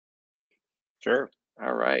Sure.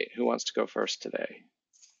 All right, who wants to go first today?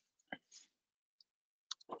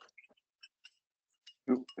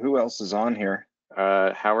 Who else is on here?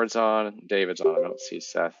 Howard's on, David's on. I don't see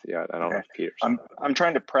Seth yet. I don't know if Peter's on. I'm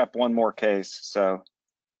trying to prep one more case, so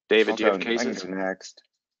David, do you have cases? I can go next.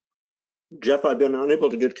 Jeff, I've been unable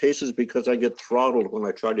to get cases because I get throttled when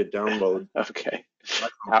I try to download. Okay.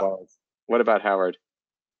 What about Howard?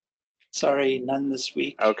 Sorry, none this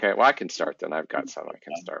week. Okay, well, I can start then. I've got some I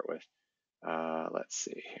can start with. Let's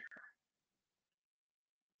see here.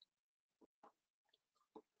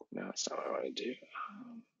 No, that's not what I want to do.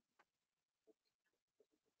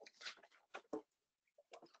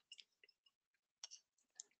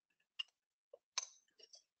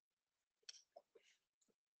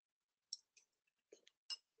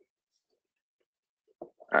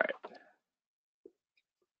 All right.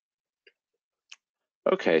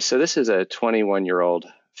 Okay, so this is a 21-year-old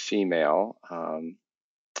female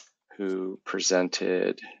who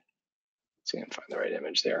presented, let's see if I can find the right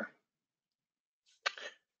image there.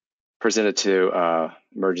 Presented to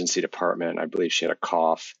emergency department. I believe she had a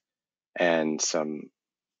cough and some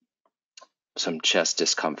chest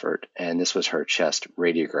discomfort, and this was her chest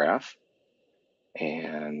radiograph.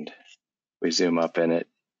 And we zoom up in it.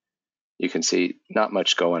 You can see not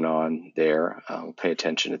much going on there. We'll pay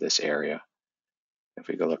attention to this area. If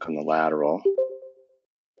we go look on the lateral,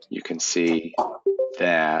 you can see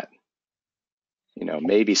that, you know,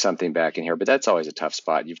 maybe something back in here, but that's always a tough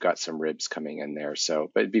spot. You've got some ribs coming in there. So,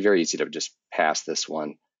 but it'd be very easy to just pass this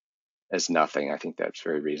one as nothing. I think that's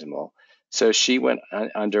very reasonable. So she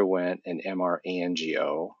underwent an MR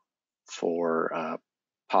angio for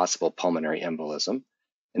possible pulmonary embolism.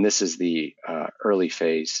 And this is the early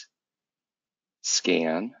phase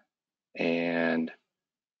scan. And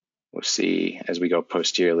we'll see as we go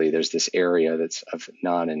posteriorly, there's this area that's of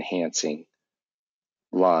non-enhancing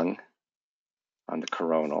lung on the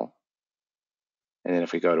coronal. And then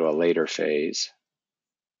if we go to a later phase,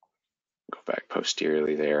 go back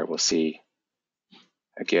posteriorly there, we'll see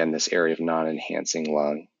again this area of non-enhancing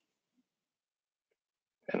lung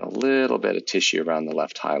and a little bit of tissue around the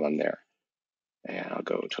left hilum there. And I'll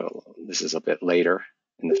go to, this is a bit later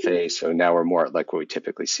in the phase, so now we're more like what we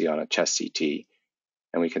typically see on a chest CT.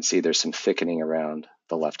 And we can see there's some thickening around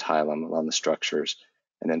the left hilum along the structures.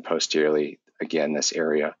 And then posteriorly, again, this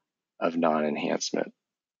area of non-enhancement.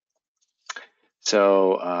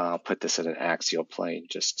 So I'll put this at an axial plane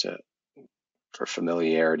just for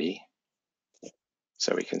familiarity.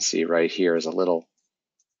 So we can see right here is a little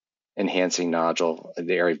enhancing nodule,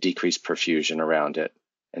 the area of decreased perfusion around it,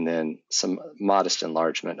 and then some modest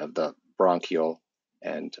enlargement of the bronchial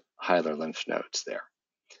and hilar lymph nodes there.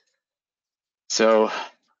 So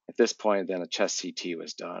at this point, then a chest CT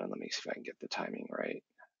was done, and let me see if I can get the timing right.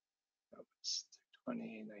 That was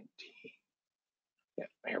 2019. Yeah,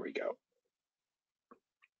 here we go.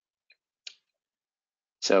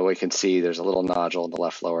 So we can see there's a little nodule in the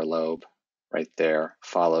left lower lobe right there,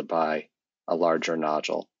 followed by a larger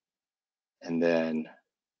nodule. And then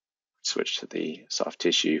switch to the soft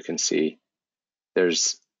tissue, you can see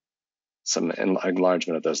there's some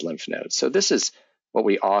enlargement of those lymph nodes. So this is what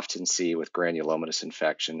we often see with granulomatous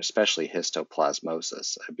infection, especially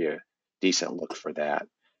histoplasmosis. It'd be a decent look for that.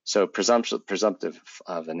 So presumptive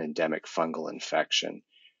of an endemic fungal infection.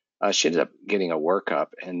 She ended up getting a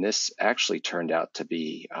workup, and this actually turned out to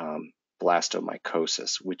be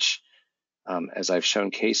blastomycosis, which, as I've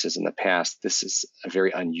shown cases in the past, this is a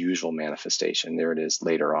very unusual manifestation. There it is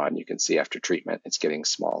later on. You can see after treatment, it's getting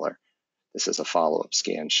smaller. This is a follow-up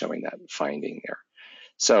scan showing that finding there.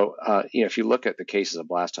 So, you know, if you look at the cases of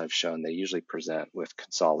blasto I've shown, they usually present with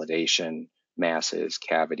consolidation, masses,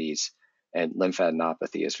 cavities, and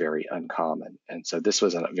lymphadenopathy is very uncommon. And so this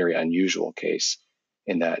was a very unusual case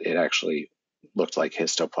in that it actually looked like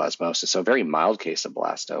histoplasmosis. So a very mild case of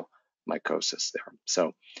blastomycosis there.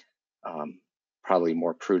 So probably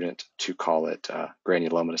more prudent to call it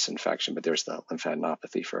granulomatous infection, but there's the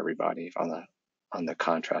lymphadenopathy for everybody on the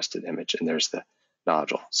contrasted image, and there's the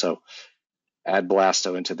nodule. So add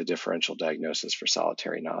blasto into the differential diagnosis for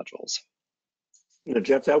solitary nodules. You know,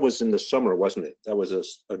 Jeff, that was in the summer, wasn't it? That was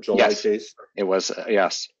a July case? It was,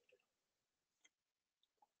 yes.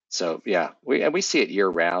 So yeah, we see it year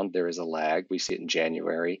round. There is a lag. We see it in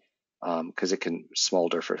January because it can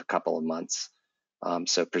smolder for a couple of months.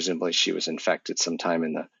 So presumably she was infected sometime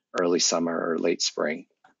in the early summer or late spring.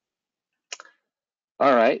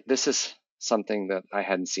 All right, this is something that I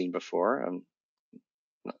hadn't seen before.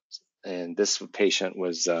 And this patient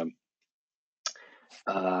was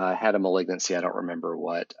had a malignancy, I don't remember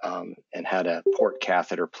what, and had a port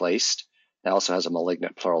catheter placed. It also has a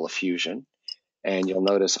malignant pleural effusion. And you'll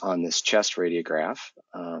notice on this chest radiograph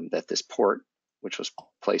that this port, which was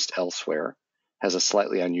placed elsewhere, has a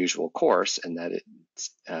slightly unusual course in that its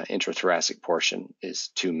intrathoracic portion is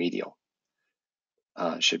too medial.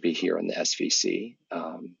 Should be here in the SVC.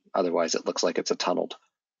 Otherwise, it looks like it's a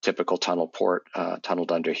typical tunnel port,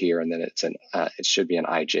 tunneled under here, and then it should be an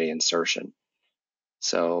IJ insertion.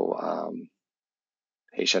 So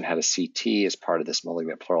patient had a CT as part of this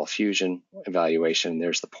malignant pleural effusion evaluation.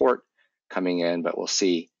 There's the port coming in, but we'll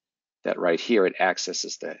see that right here it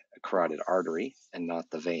accesses the carotid artery and not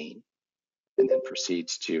the vein, and then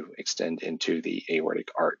proceeds to extend into the aortic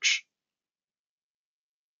arch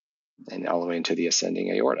and all the way into the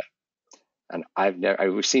ascending aorta. And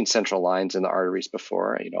we've seen central lines in the arteries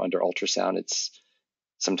before. Under ultrasound, it's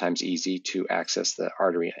sometimes easy to access the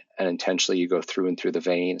artery unintentionally. You go through and through the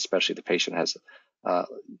vein, especially if the patient has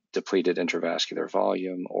depleted intravascular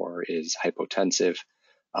volume or is hypotensive.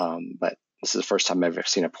 But this is the first time I've ever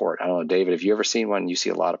seen a port. I don't know, David, have you ever seen one? You see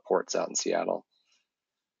a lot of ports out in Seattle.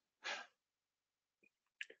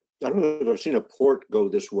 I don't know if I've seen a port go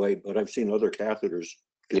this way, but I've seen other catheters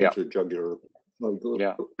get into the jugular.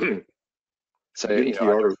 Yeah. So, I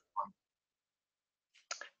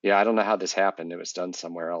don't know how this happened. It was done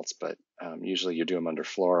somewhere else, but usually you do them under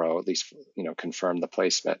fluoro, at least, confirm the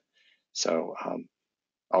placement. So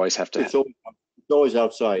always have to. It's always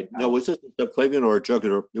outside. No, was it a subclavian or a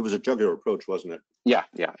jugular? It was a jugular approach, wasn't it? Yeah.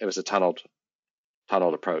 It was a tunneled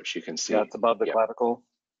approach. You can see. Yeah, it's above the clavicle.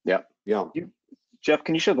 Yeah. Yeah. Jeff,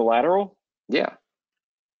 can you show the lateral? Yeah.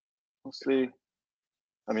 We'll see.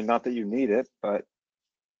 I mean, not that you need it, but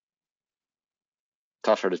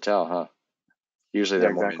tougher to tell, huh? Usually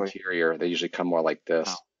they're more exactly. interior. They usually come more like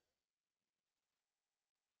this.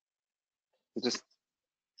 Wow.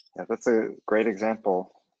 That's a great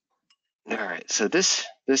example. All right, so this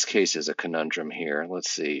case is a conundrum here.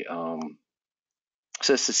 Let's see. So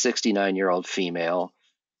it's a 69-year-old female.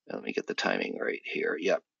 Let me get the timing right here.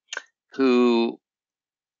 Yep. Who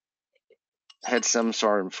had some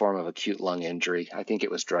sort of form of acute lung injury. I think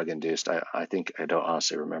it was drug-induced. I don't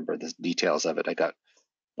honestly remember the details of it. I got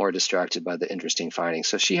more distracted by the interesting findings.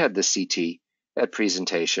 So she had this CT at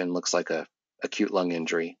presentation, looks like a acute lung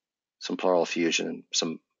injury, some pleural effusion, and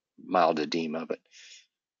some mild edema, but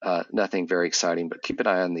nothing very exciting. But keep an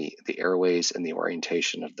eye on the airways and the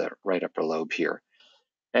orientation of the right upper lobe here.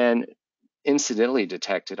 And incidentally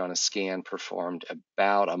detected on a scan performed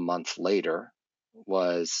about a month later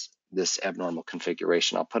was this abnormal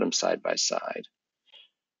configuration. I'll put them side by side.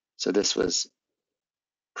 So this was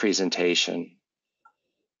presentation,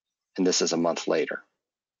 and this is a month later.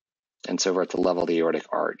 And so we're at the level of the aortic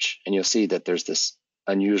arch. And you'll see that there's this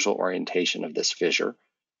unusual orientation of this fissure.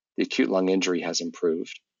 The acute lung injury has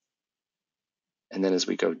improved. And then as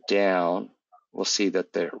we go down, we'll see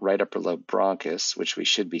that the right upper lobe bronchus, which we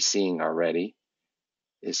should be seeing already,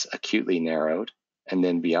 is acutely narrowed. And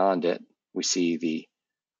then beyond it, we see the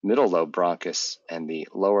middle lobe bronchus and the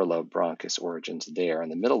lower lobe bronchus origins there.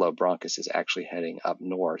 And the middle lobe bronchus is actually heading up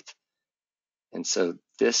north. And so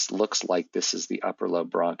this looks like this is the upper lobe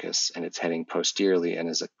bronchus, and it's heading posteriorly and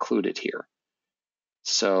is occluded here.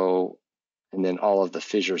 So, and then all of the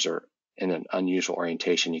fissures are in an unusual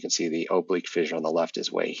orientation. You can see the oblique fissure on the left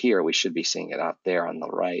is way here. We should be seeing it out there on the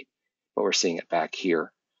right, but we're seeing it back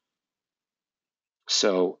here.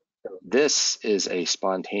 So this is a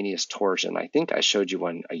spontaneous torsion. I think I showed you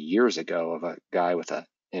one years ago of a guy with an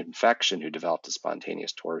infection who developed a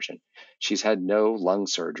spontaneous torsion. She's had no lung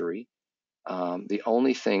surgery. The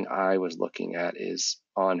only thing I was looking at is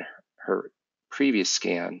on her previous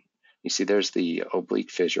scan. You see there's the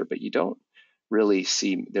oblique fissure, but you don't really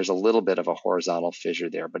see, there's a little bit of a horizontal fissure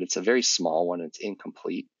there, but it's a very small one. It's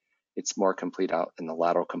incomplete. It's more complete out in the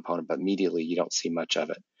lateral component, but medially you don't see much of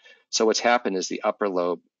it. So what's happened is the upper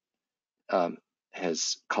lobe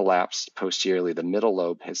has collapsed posteriorly. The middle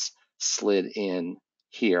lobe has slid in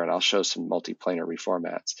here, and I'll show some multiplanar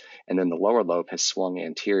reformats. And then the lower lobe has swung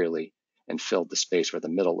anteriorly and filled the space where the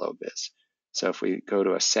middle lobe is. So if we go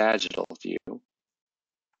to a sagittal view,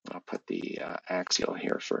 I'll put the axial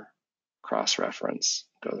here for cross-reference,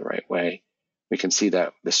 go the right way. We can see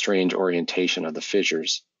that the strange orientation of the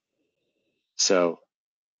fissures. So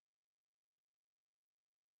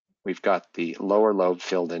we've got the lower lobe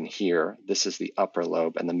filled in here. This is the upper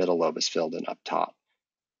lobe, and the middle lobe is filled in up top.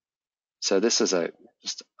 So this is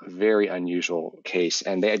just a very unusual case.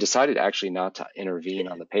 And they decided actually not to intervene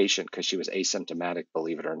on the patient because she was asymptomatic,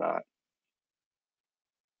 believe it or not.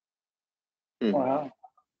 Wow.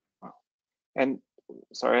 And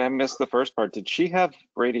sorry, I missed the first part. Did she have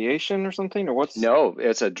radiation or something, or what's? No,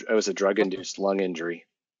 it was a drug-induced lung injury.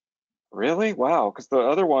 Really? Wow. Because the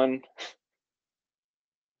other one,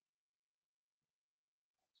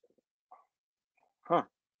 Huh.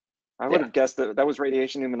 I would have guessed that that was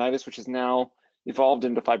radiation pneumonitis, which has now evolved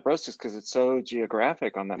into fibrosis because it's so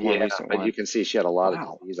geographic on that more recent but one. you can see she had a lot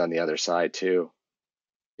Wow. of disease on the other side too.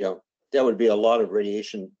 Yeah, that would be a lot of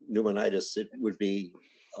radiation pneumonitis. It would be,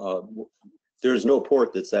 there's no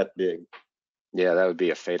port that's that big. Yeah, that would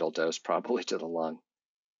be a fatal dose probably to the lung.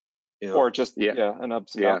 Yeah. Or just Yeah. an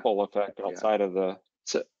abscopal effect outside of the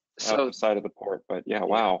So outside of the port. But yeah,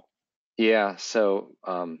 wow. Yeah, so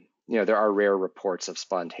there are rare reports of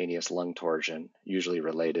spontaneous lung torsion, usually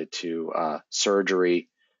related to surgery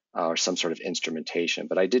or some sort of instrumentation.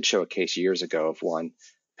 But I did show a case years ago of one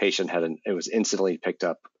patient it was instantly picked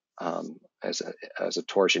up as a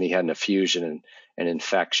torsion. He had an effusion and an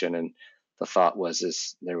infection, and the thought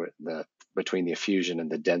was between the effusion and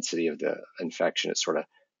the density of the infection, it sort of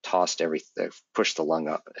pushed the lung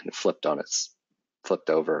up and it flipped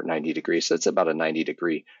over 90 degrees. So it's about a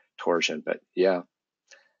 90-degree torsion, but yeah.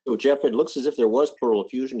 So Jeff, it looks as if there was pleural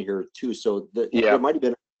effusion here too. So there might have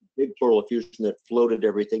been a big pleural effusion that floated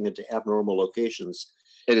everything into abnormal locations.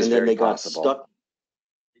 It is and then very they got possible. stuck.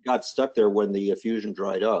 They got stuck there when the effusion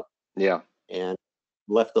dried up. Yeah. And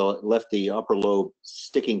left the upper lobe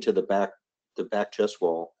sticking to the back chest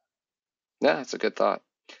wall. Yeah, that's a good thought.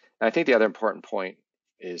 And I think the other important point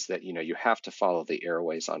is that you have to follow the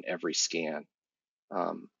airways on every scan.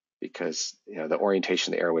 Because the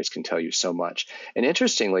orientation of the airways can tell you so much. And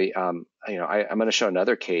interestingly, I'm going to show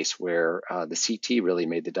another case where the CT really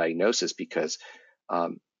made the diagnosis because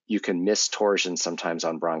you can miss torsion sometimes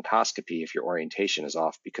on bronchoscopy if your orientation is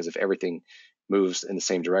off, because if everything moves in the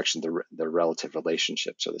same direction, the relative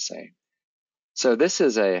relationships are the same. So this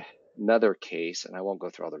is another case, and I won't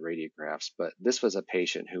go through all the radiographs, but this was a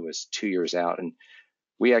patient who was 2 years out, and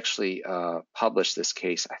we actually published this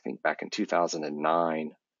case, I think, back in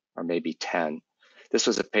 2009 or maybe 10. This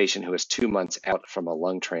was a patient who was 2 months out from a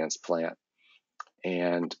lung transplant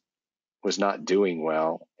and was not doing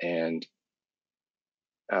well, and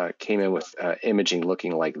came in with imaging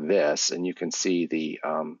looking like this. And you can see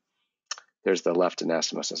there's the left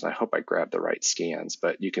anastomosis. And I hope I grabbed the right scans,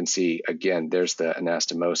 but you can see, again, there's the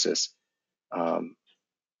anastomosis. I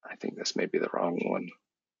think this may be the wrong one.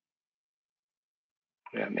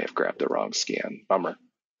 Yeah, I may have grabbed the wrong scan. Bummer.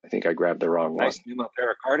 I think I grabbed the wrong one. Nice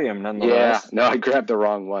pneumopericardium nonetheless. Yeah, no, I grabbed the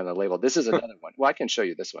wrong one, the label. This is another one. Well, I can show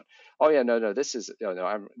you this one. Oh yeah, no, this is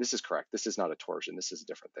this is correct. This is not a torsion. This is a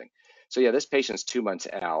different thing. So yeah, this patient's 2 months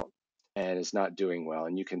out and is not doing well.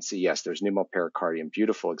 And you can see, yes, there's pneumopericardium.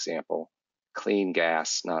 Beautiful example. Clean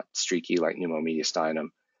gas, not streaky like pneumomediastinum,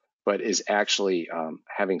 but is actually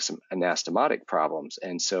having some anastomotic problems.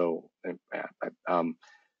 And so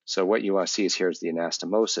so what you want to see is here's the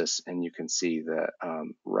anastomosis, and you can see that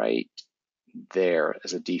right there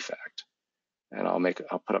is a defect. And I'll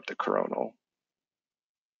put up the coronal,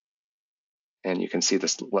 and you can see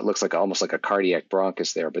this what looks like almost like a cardiac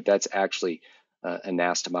bronchus there, but that's actually an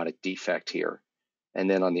anastomotic defect here. And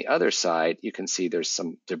then on the other side, you can see there's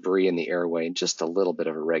some debris in the airway and just a little bit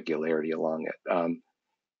of irregularity along it.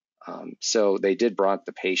 So they did bronch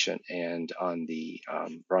the patient, and on the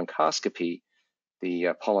bronchoscopy, the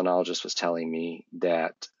pulmonologist was telling me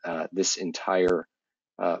that this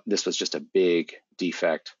was just a big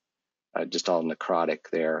defect, just all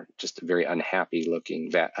necrotic there, just a very unhappy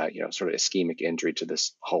looking, sort of ischemic injury to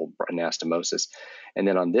this whole anastomosis. And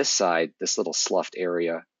then on this side, this little sloughed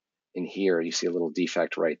area in here, you see a little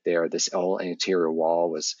defect right there. This whole anterior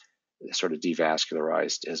wall was sort of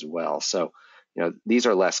devascularized as well. So, these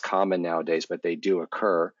are less common nowadays, but they do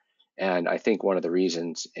occur. And I think one of the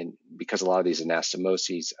reasons, because a lot of these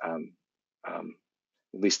anastomoses, at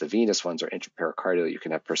least the venous ones, are intrapericardial, you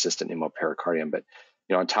can have persistent pneumopericardium. But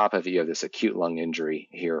on top of it, you have this acute lung injury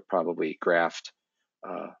here, probably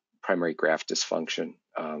primary graft dysfunction,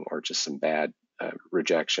 or just some bad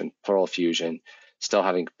rejection, pleural effusion, still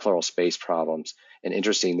having pleural space problems. And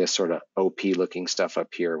interesting, this sort of OP-looking stuff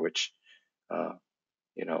up here, which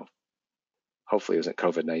hopefully it wasn't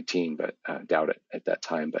COVID-19, but doubt it at that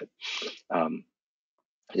time. But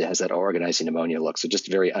it has that organizing pneumonia look. So just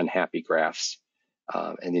very unhappy grafts.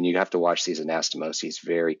 And then you have to watch these anastomoses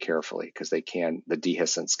very carefully, because the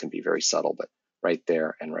dehiscence can be very subtle, but right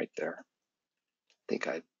there and right there. I think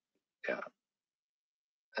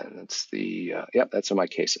and that's that's in my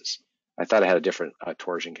cases. I thought I had a different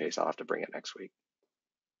torsion case. I'll have to bring it next week.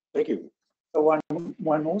 Thank you. So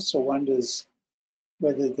one also wonders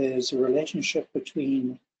whether there's a relationship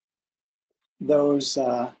between those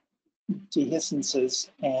dehiscences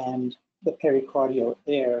and the pericardial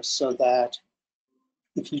air, so that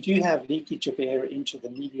if you do have leakage of air into the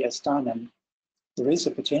mediastinum, there is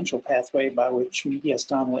a potential pathway by which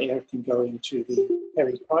mediastinal air can go into the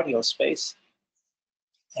pericardial space.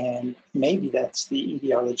 And maybe that's the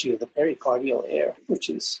etiology of the pericardial air, which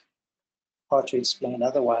is hard to explain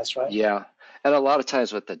otherwise, right? Yeah, and a lot of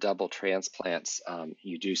times with the double transplants,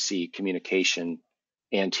 you do see communication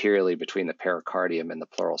anteriorly between the pericardium and the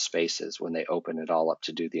pleural spaces when they open it all up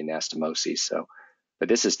to do the anastomosis. So, but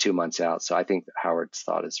this is 2 months out, so I think Howard's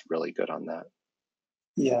thought is really good on that.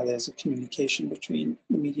 Yeah, there's a communication between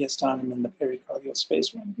the mediastinum and the pericardial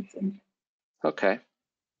space, one would think. Okay.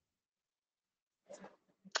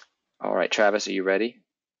 All right, Travis, are you ready?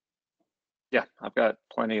 Yeah, I've got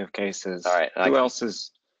plenty of cases. All right. Who else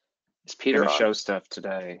is Peter going to show stuff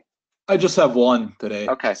today? I just have one today.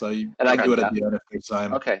 Okay. So you and I can can do it at the end if there's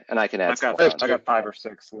time. Okay, and I can add. I got 5 or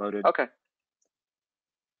 6 loaded. Okay.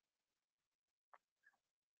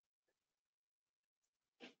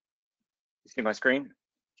 You see my screen?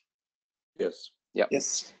 Yes. Yep.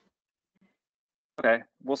 Yes. Okay,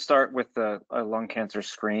 we'll start with the lung cancer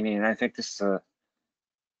screening. And I think this is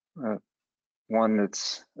one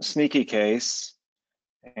that's a sneaky case.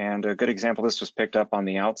 And a good example, this was picked up on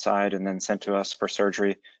the outside and then sent to us for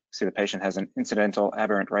surgery. See, the patient has an incidental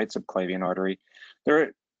aberrant right subclavian artery.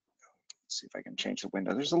 Let's see if I can change the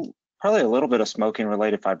window. There's probably a little bit of smoking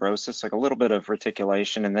related fibrosis, like a little bit of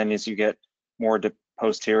reticulation. And then as you get more to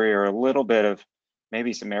posterior, a little bit of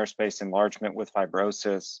maybe some airspace enlargement with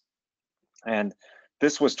fibrosis. And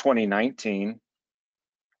this was 2019.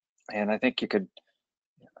 And I think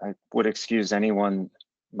I would excuse anyone,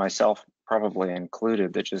 myself probably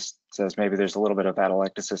included, that just says maybe there's a little bit of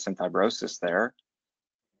atelectasis and fibrosis there.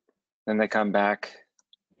 Then they come back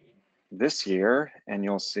this year and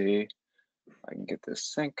you'll see, if I can get this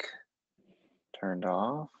sync turned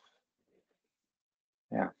off.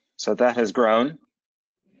 Yeah, so that has grown.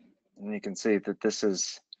 And you can see that this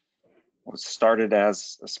was started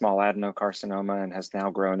as a small adenocarcinoma and has now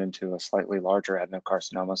grown into a slightly larger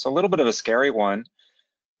adenocarcinoma. So a little bit of a scary one.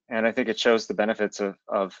 And I think it shows the benefits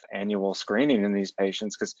of annual screening in these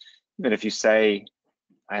patients, because even if you say,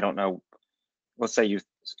 I don't know, let's say you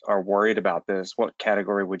are worried about this, what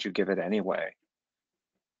category would you give it anyway?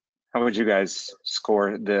 How would you guys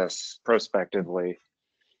score this prospectively?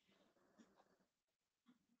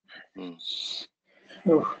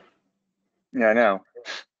 Oh. Yeah, I know.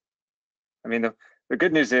 I mean, the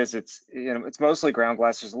good news is it's mostly ground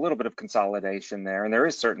glass. There's a little bit of consolidation there, and there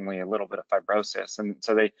is certainly a little bit of fibrosis. And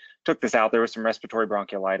so they took this out. There was some respiratory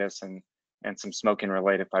bronchiolitis and some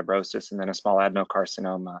smoking-related fibrosis, and then a small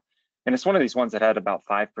adenocarcinoma. And it's one of these ones that had about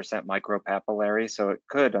 5% micropapillary, so it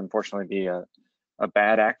could unfortunately be a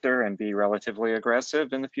bad actor and be relatively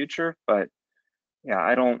aggressive in the future. But yeah,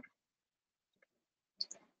 I don't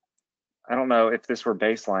know if this were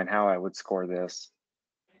baseline how I would score this.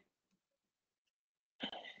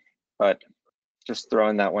 But just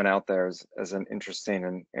throwing that one out there as an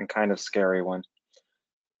interesting and kind of scary one.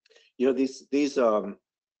 You know, these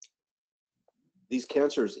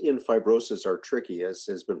cancers in fibrosis are tricky, as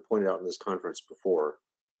has been pointed out in this conference before.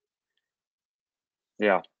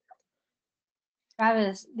 Yeah.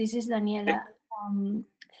 Travis, this is Daniela.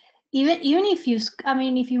 Even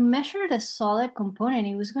if you measure the solid component,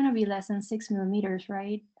 it was going to be less than 6 millimeters,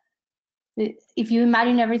 right? If you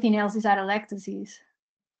imagine everything else is atelectasis.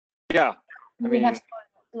 Yeah. We have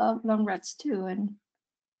long rats too, and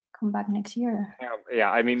come back next year. Yeah,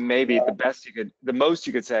 I mean, maybe the most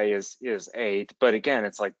you could say is 8, but again,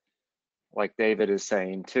 it's like David is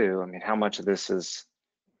saying too. I mean, how much of this is,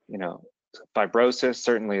 fibrosis?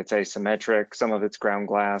 Certainly it's asymmetric. Some of it's ground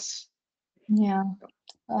glass. Yeah.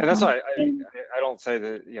 And that's why I don't say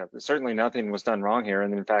that, certainly nothing was done wrong here.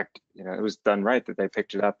 And in fact, it was done right that they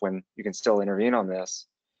picked it up when you can still intervene on this.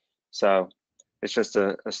 So it's just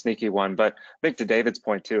a sneaky one. But I think to David's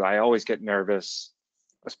point too, I always get nervous,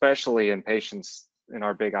 especially in patients in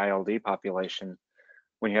our big ILD population,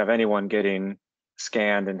 when you have anyone getting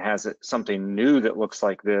scanned and has something new that looks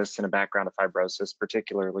like this in a background of fibrosis,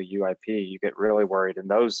 particularly UIP, you get really worried. And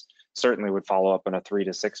those certainly would follow up on a 3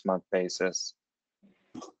 to 6 month basis.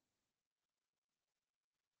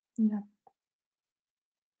 Yeah.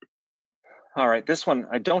 All right, this one,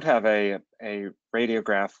 I don't have a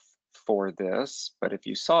radiograph for this, but if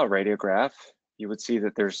you saw a radiograph, you would see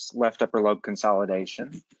that there's left upper lobe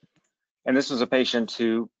consolidation. And this was a patient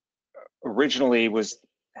who originally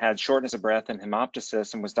had shortness of breath and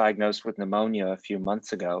hemoptysis and was diagnosed with pneumonia a few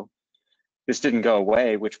months ago. This didn't go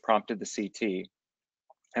away, which prompted the CT.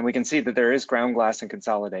 And we can see that there is ground glass and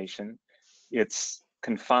consolidation. It's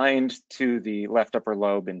confined to the left upper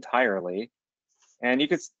lobe entirely. And you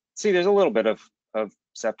could see there's a little bit of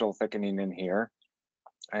septal thickening in here.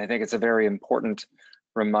 I think it's a very important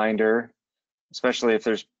reminder, especially if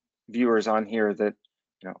there's viewers on here that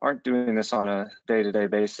aren't doing this on a day-to-day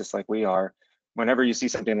basis like we are, whenever you see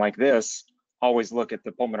something like this, always look at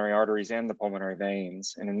the pulmonary arteries and the pulmonary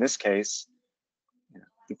veins. And in this case,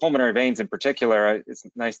 the pulmonary veins in particular, it's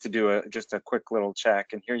nice to do just a quick little check.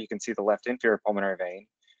 And here you can see the left inferior pulmonary vein.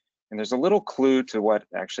 And there's a little clue to what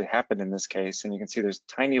actually happened in this case. And you can see there's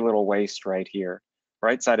tiny little waste right here.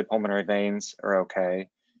 Right-sided pulmonary veins are okay.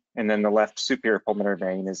 And then the left superior pulmonary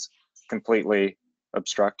vein is completely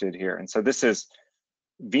obstructed here. And so this is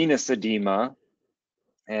venous edema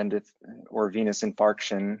or venous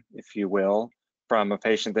infarction, if you will, from a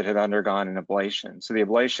patient that had undergone an ablation. So the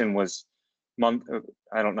ablation was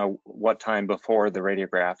I don't know what time before the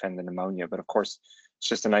radiograph and the pneumonia, but of course, it's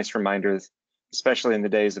just a nice reminder, especially in the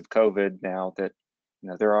days of COVID now, that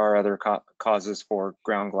there are other causes for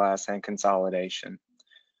ground glass and consolidation.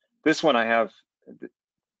 This one I have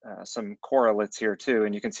some correlates here too,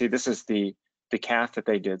 and you can see this is the cath that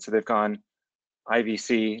they did. So they've gone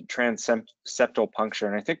IVC, transeptal puncture,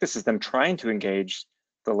 and I think this is them trying to engage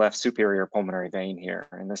the left superior pulmonary vein here.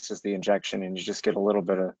 And this is the injection, and you just get a little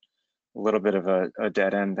bit of a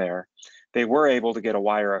dead end there. They were able to get a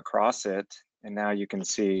wire across it, and now you can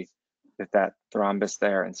see that thrombus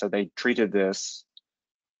there. And so they treated this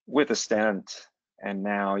with a stent, and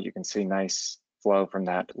now you can see nice flow from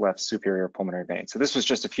that left superior pulmonary vein. So this was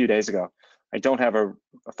just a few days ago. I don't have a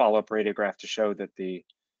follow-up radiograph to show that the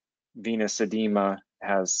venous edema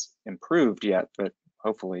has improved yet, but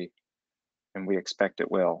hopefully, and we expect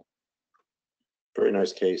it will. Very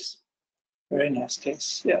nice case. Very nice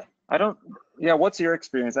case, yeah. What's your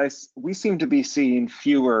experience? We seem to be seeing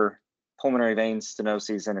fewer pulmonary vein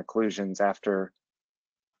stenoses and occlusions after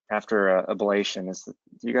ablation.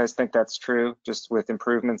 Do you guys think that's true, just with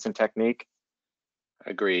improvements in technique?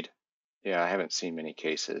 Agreed. Yeah, I haven't seen many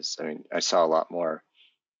cases. I mean, I saw a lot more,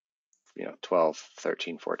 12,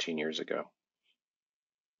 13, 14 years ago.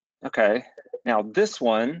 Okay. Now this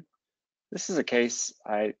is a case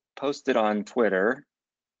I posted on Twitter,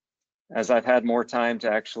 as I've had more time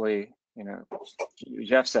to actually,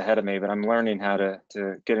 Jeff's ahead of me, but I'm learning how to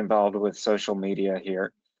get involved with social media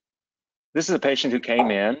here. This is a patient who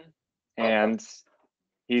came in, and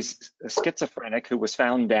he's a schizophrenic who was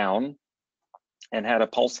found down and had a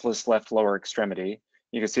pulseless left lower extremity.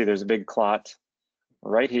 You can see there's a big clot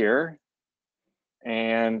right here,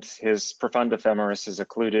 and his profunda femoris is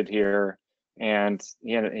occluded here, and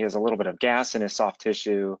he has a little bit of gas in his soft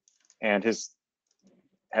tissue, and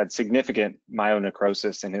had significant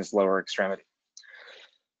myonecrosis in his lower extremity.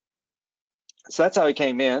 So that's how he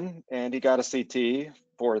came in, and he got a CT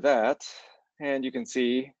for that. And you can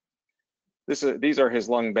see these are his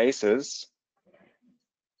lung bases.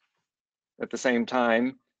 At the same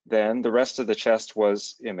time, then the rest of the chest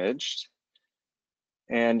was imaged.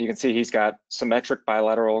 And you can see he's got symmetric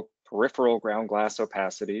bilateral peripheral ground glass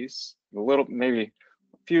opacities, maybe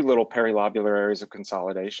a few little perilobular areas of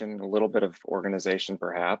consolidation, a little bit of organization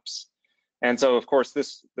perhaps. And so of course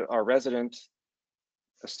our resident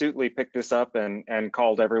astutely picked this up and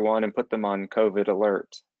called everyone and put them on COVID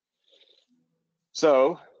alert.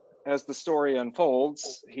 So as the story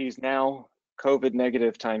unfolds, he's now COVID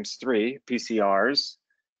negative ×3 PCRs.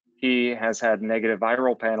 He has had negative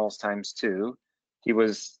viral panels ×2.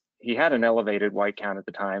 He had an elevated white count at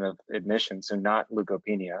the time of admission, so not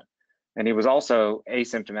leukopenia. And he was also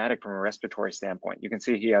asymptomatic from a respiratory standpoint. You can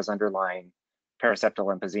see he has underlying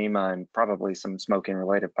paraseptal emphysema and probably some smoking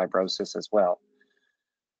related fibrosis as well.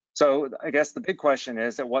 So I guess the big question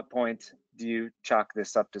is, at what point do you chalk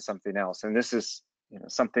this up to something else? And this is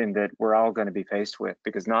something that we're all going to be faced with,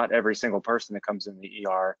 because not every single person that comes in the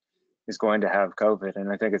ER is going to have COVID.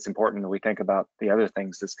 And I think it's important that we think about the other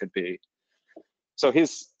things this could be. So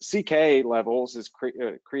his CK levels, his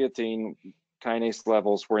creatine kinase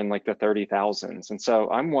levels were in like the 30,000s. And so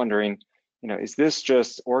I'm wondering, is this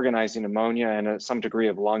just organizing pneumonia and some degree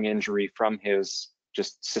of lung injury from his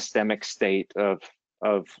just systemic state of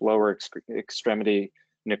lower extremity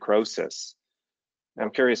necrosis?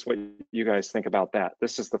 I'm curious what you guys think about that.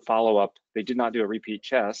 This is the follow-up. They did not do a repeat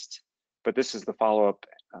chest, but this is the follow-up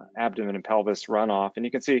abdomen and pelvis runoff. And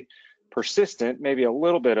you can see persistent, maybe a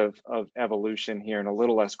little bit of evolution here and a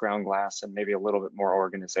little less ground glass and maybe a little bit more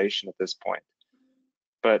organization at this point.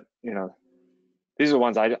 But, these are the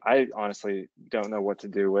ones I honestly don't know what to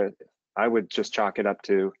do with. I would just chalk it up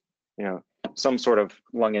to, some sort of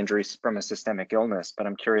lung injury from a systemic illness, but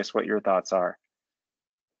I'm curious what your thoughts are.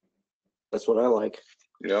 That's what I like.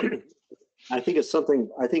 Yeah. I think it's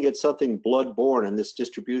something blood-borne, and this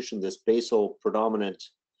distribution, this basal predominant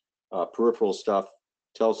peripheral stuff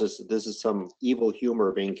tells us that this is some evil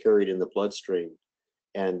humor being carried in the bloodstream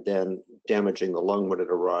and then damaging the lung when it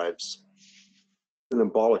arrives. An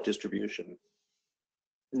embolic distribution.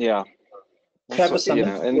 Yeah. Travis, So, I'm you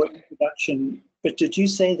not know, sure and what introduction, but did you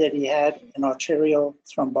say that he had an arterial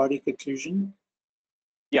thrombotic occlusion?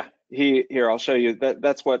 yeah, here I'll show you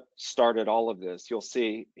that's what started all of this. You'll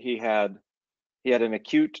see he had an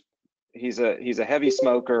acute. He's a heavy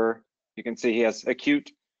smoker. You can see he has acute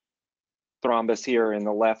thrombus here in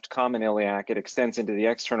the left common iliac. It extends into the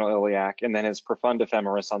external iliac, and then his profunda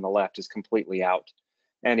femoris on the left is completely out.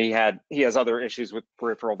 And he has other issues with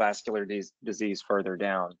peripheral vascular disease further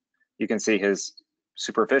down. You can see his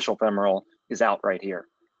superficial femoral is out right here.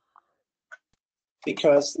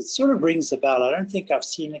 Because it sort of rings a bell. I don't think I've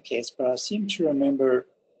seen a case, but I seem to remember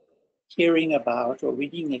hearing about or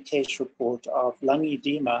reading a case report of lung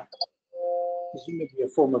edema, presumably a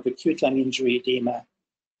form of acute lung injury edema,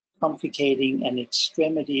 complicating an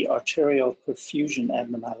extremity arterial perfusion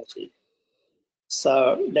abnormality.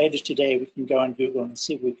 So later today, we can go on Google and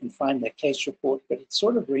see if we can find that case report, but it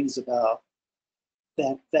sort of rings a bell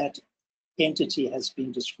that that entity has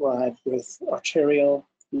been described with arterial,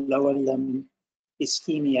 lower limb,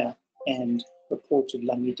 ischemia, and reported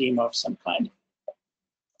lung edema of some kind.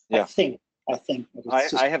 Yeah. I think.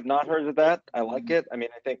 I have not heard of that. I like it. I mean,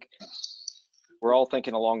 I think we're all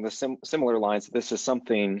thinking along the similar lines. This is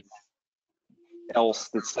something else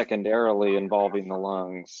that's secondarily involving the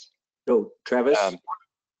lungs. So, Travis,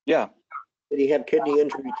 Yeah. did he have kidney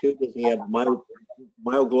injury too? Does he have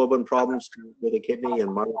myoglobin problems with the kidney and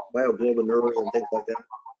myoglobinuria and things like that?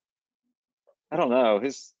 I don't know.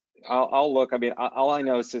 I'll look. I mean, all I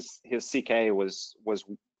know is his CK was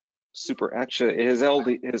super. Actually, his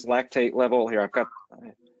lactate level here. I've got.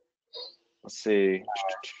 Let's see.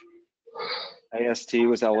 AST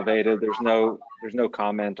was elevated. There's no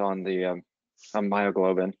comment on the on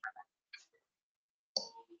myoglobin.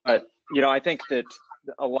 But you know, I think that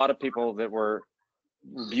a lot of people that were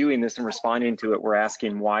viewing this and responding to it were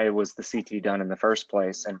asking why was the CT done in the first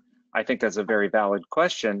place, and I think that's a very valid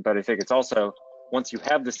question. But I think it's also, once you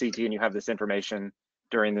have the CT and you have this information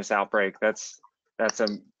during this outbreak, that's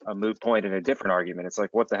a moot point and a different argument. It's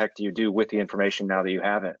like, what the heck do you do with the information now that you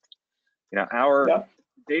have it? You know,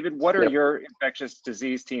 David, what are your infectious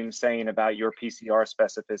disease teams saying about your PCR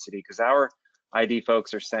specificity? Because our ID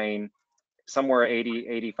folks are saying somewhere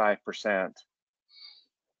 80–85%.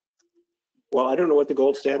 Well, I don't know what the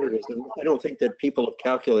gold standard is. And I don't think that people have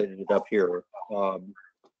calculated it up here,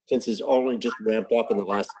 since it's only just ramped up in the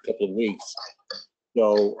last couple of weeks.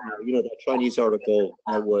 So, you know, that Chinese article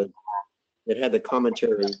it had the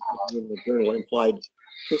commentary in the journal implied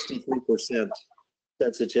 63%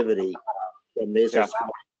 sensitivity from nasal swab.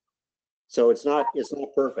 So it's not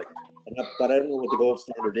perfect, but I don't know what the gold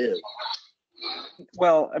standard is.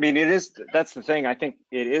 Well, I mean, that's the thing. I think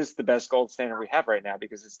it is the best gold standard we have right now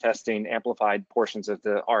because it's testing amplified portions of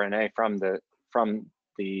the RNA from the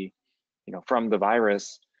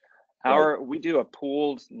virus. We do a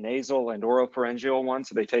pooled nasal and oropharyngeal one,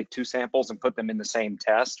 so they take two samples and put them in the same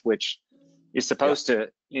test, which is supposed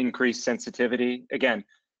to increase sensitivity. Again,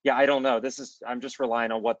 yeah, I don't know. I'm just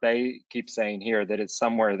relying on what they keep saying here, that it's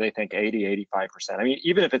somewhere they think 80–85%. I mean,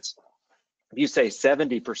 even if you say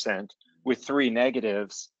 70% with 3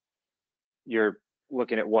 negatives, you're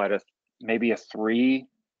looking at what, maybe a 3?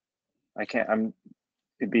 It'd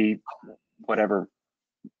be whatever.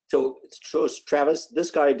 So Travis,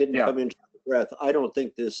 this guy didn't come into breath. I don't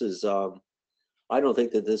think this is that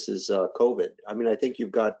this is COVID. I mean, I think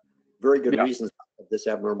you've got very good reasons for this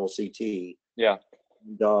abnormal CT. Yeah.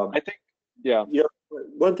 And, I think, yeah. You know,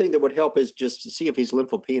 one thing that would help is just to see if he's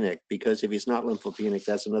lymphopenic, because if he's not lymphopenic,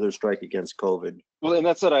 that's another strike against COVID. Well, and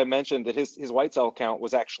that's what I mentioned, that his white cell count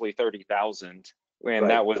was actually 30,000, and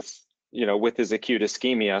that was, you know, with his acute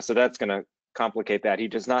ischemia. So that's going to complicate that. He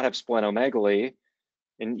does not have splenomegaly.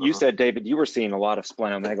 And you said, David, you were seeing a lot of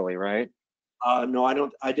splenomegaly, right? No, I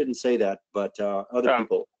didn't say that, but other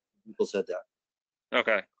people said that.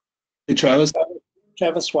 Okay. Hey, Travis.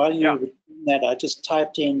 Travis, while you were doing that, I just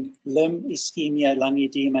typed in limb ischemia, lung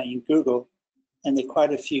edema in Google, and there are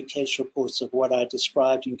quite a few case reports of what I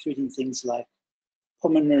described, including things like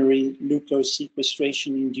pulmonary glucose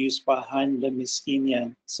sequestration induced by hind limb ischemia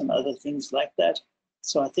and some other things like that.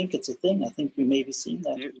 So I think it's a thing. I think we may be seeing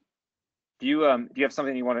that. Do you have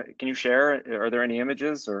something you want to? Can you share? Are there any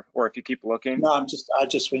images, or if you keep looking? No, I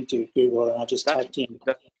just went to Google and I just typed in.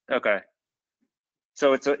 Okay.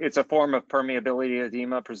 So it's a form of permeability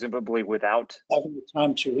edema, presumably without having the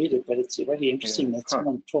time to read it, but it's really interesting that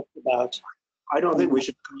someone talked about. I don't think we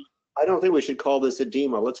should call this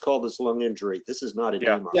edema. Let's call this lung injury. This is not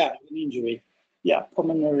edema. Yeah, an injury. Yeah,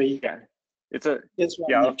 pulmonary. Yeah, it's a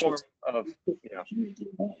form of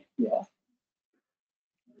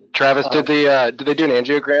Travis, did they do an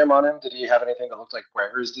angiogram on him? Did he have anything that looked like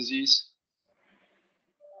Weber's disease?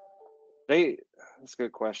 That's a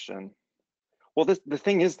good question. Well, the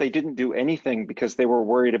thing is, they didn't do anything because they were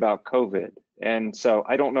worried about COVID, and so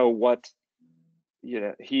I don't know what.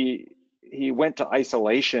 He went to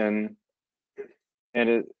isolation,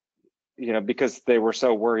 and because they were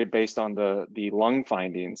so worried based on the lung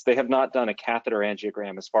findings. They have not done a catheter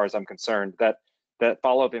angiogram, as far as I'm concerned. That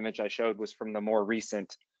follow-up image I showed was from the more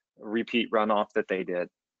recent repeat runoff that they did.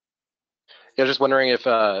 Yeah, just wondering if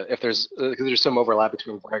there's because there's some overlap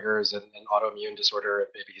between Weber's and autoimmune disorder. If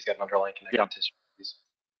maybe he's got an underlying connective tissue disease.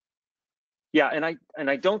 Yeah, and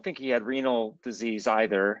I don't think he had renal disease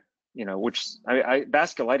either. Which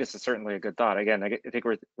vasculitis is certainly a good thought. Again, I think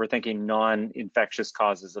we're thinking non-infectious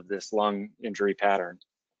causes of this lung injury pattern.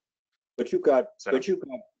 But you've got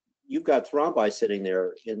thrombi sitting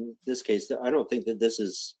there. In this case, I don't think that this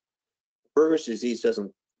is Berger's disease.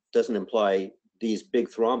 Doesn't imply these big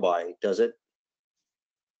thrombi, does it?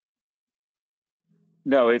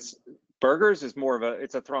 No, Berger's is more of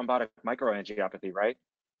it's a thrombotic microangiopathy, right?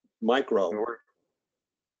 Micro.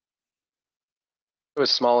 It was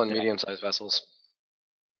small and medium-sized vessels.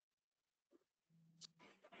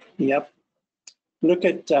 Yep. Look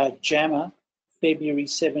at JAMA, February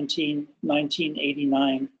 17,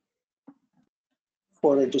 1989,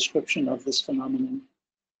 for a description of this phenomenon.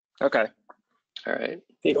 Okay. All right.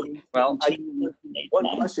 Well,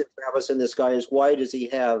 one question, Travis, in this guy is why does he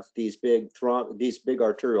have these big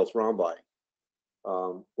arterial thrombi?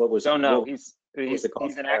 Don't know. He's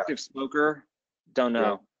an active smoker. Don't know.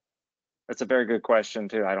 Yeah. That's a very good question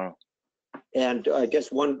too. I don't know. And I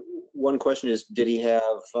guess one question is, did he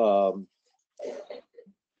have a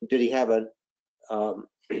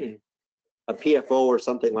PFO or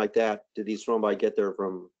something like that? Did these thrombi get there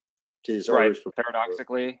from his arteries? Right.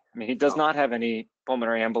 Paradoxically, I mean, he does not have any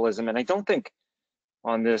pulmonary embolism, and I don't think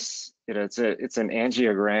on this, it's an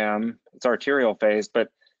angiogram, it's arterial phase, but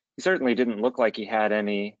he certainly didn't look like he had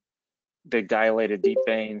any big dilated deep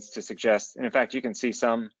veins to suggest. And in fact, you can see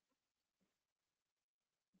some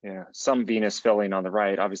venous filling on the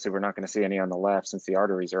right. Obviously, we're not going to see any on the left since the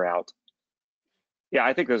arteries are out. Yeah,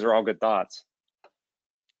 I think those are all good thoughts.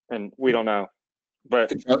 And we don't know,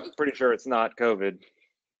 but I'm pretty sure it's not COVID.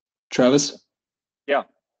 Travis? Yeah.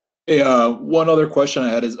 Hey, one other question I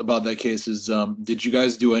had is about that case is, did you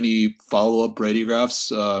guys do any follow-up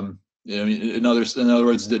radiographs? In other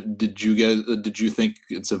words, did you think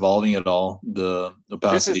it's evolving at all, the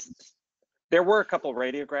opacity? There were a couple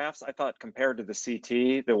radiographs. I thought compared to the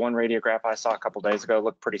CT, the one radiograph I saw a couple days ago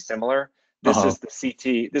looked pretty similar. This is the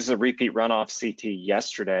CT. This is a repeat runoff CT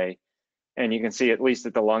yesterday, and you can see, at least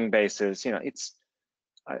at the lung bases,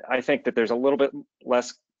 I think that there's a little bit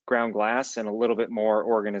less ground glass and a little bit more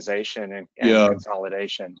organization and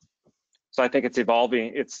consolidation. So I think it's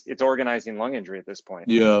evolving. It's organizing lung injury at this point.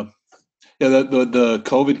 Yeah. Yeah, the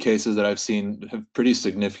COVID cases that I've seen have pretty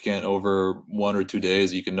significant over 1 or 2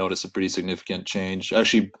 days. You can notice a pretty significant change. I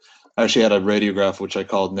actually had a radiograph which I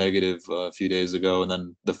called negative a few days ago, and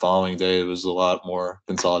then the following day it was a lot more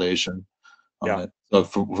consolidation on it. So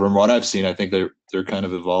from what I've seen, I think they're kind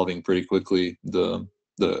of evolving pretty quickly, the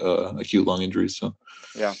acute lung injuries. So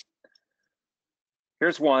yeah.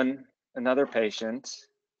 Here's another patient,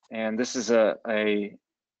 and this is a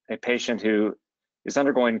patient who is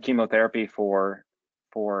undergoing chemotherapy for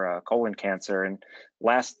colon cancer, and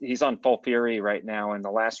he's on FOLFIRI right now, and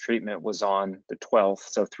the last treatment was on the 12th,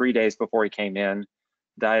 so 3 days before he came in.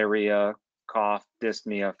 Diarrhea, cough,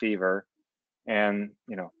 dyspnea, fever, and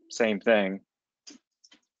same thing.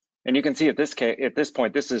 And you can see at this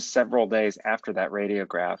point, this is several days after that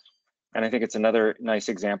radiograph, and I think it's another nice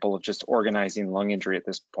example of just organizing lung injury at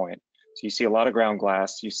this point. So you see a lot of ground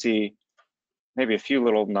glass. You see maybe a few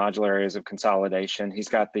little nodular areas of consolidation. He's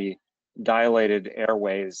got the dilated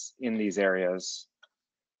airways in these areas.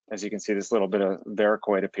 As you can see, this little bit of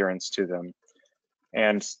varicoid appearance to them,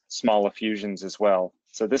 and small effusions as well.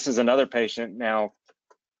 So this is another patient now,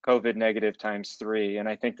 COVID negative ×3, and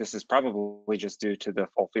I think this is probably just due to the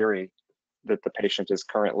FOLFIRI that the patient is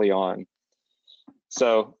currently on.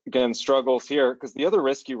 So again, struggles here, because the other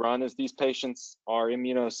risk you run is these patients are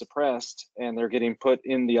immunosuppressed and they're getting put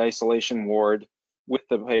in the isolation ward with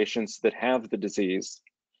the patients that have the disease,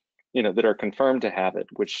 that are confirmed to have it,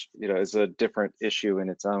 which, is a different issue in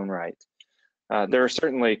its own right. There are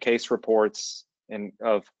certainly case reports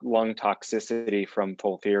of lung toxicity from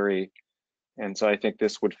FOLFIRI, and so I think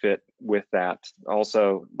this would fit with that.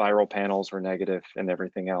 Also, viral panels were negative and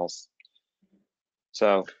everything else.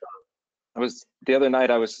 So the other night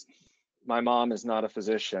my mom is not a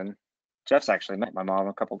physician. Jeff's actually met my mom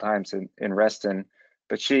a couple times in Reston,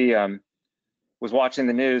 but she was watching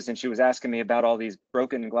the news and she was asking me about all these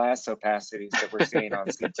broken glass opacities that we're seeing on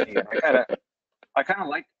CT. And I kind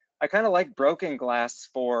of like broken glass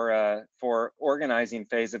for organizing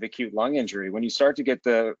phase of acute lung injury. When you start to get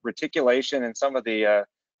the reticulation and some of the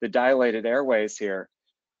dilated airways here,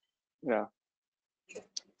 yeah.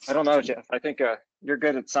 I don't know, Jeff. I think you're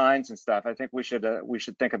good at signs and stuff. I think we should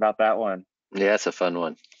think about that one. Yeah, it's a fun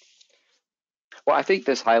one. Well, I think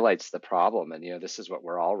this highlights the problem, and this is what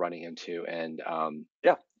we're all running into. And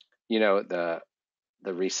yeah, the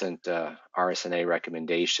recent RSNA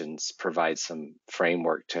recommendations provide some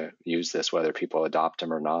framework to use this, whether people adopt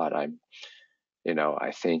them or not. I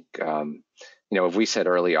think if we said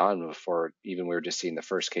early on, before even we were just seeing the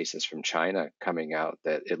first cases from China coming out,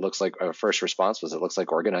 that it looks like our first response was it looks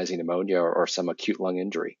like organizing pneumonia or some acute lung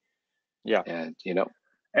injury. Yeah, and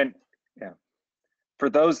and yeah, for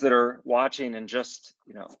those that are watching and just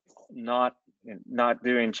not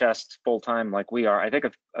doing chest full time like we are, I think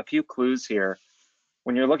a few clues here.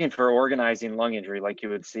 When you're looking for organizing lung injury, like you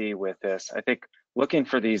would see with this, I think looking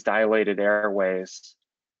for these dilated airways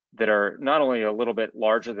that are not only a little bit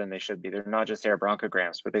larger than they should be, they're not just air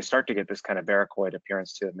bronchograms, but they start to get this kind of varicoid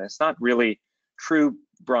appearance to them. And it's not really true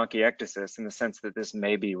bronchiectasis in the sense that this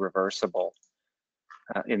may be reversible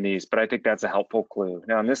in these, but I think that's a helpful clue.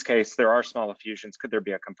 Now, in this case, there are small effusions. Could there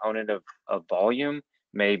be a component of volume?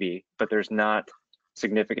 Maybe, but there's not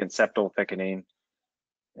significant septal thickening.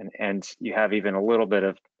 And you have even a little bit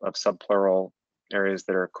of subpleural areas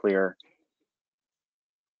that are clear.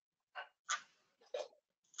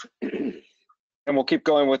 And we'll keep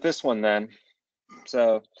going with this one then.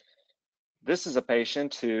 So this is a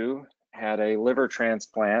patient who had a liver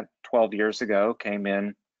transplant 12 years ago, came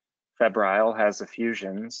in febrile, has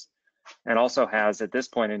effusions, and also has, at this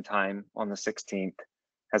point in time, on the 16th,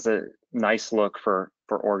 has a nice look for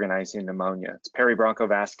organizing pneumonia. It's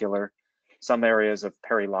peribronchovascular, some areas of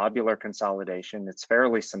perilobular consolidation. It's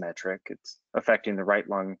fairly symmetric. It's affecting the right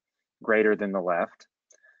lung greater than the left.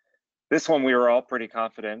 This one we were all pretty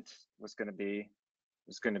confident was going to be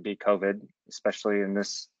COVID, especially in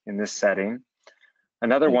this setting.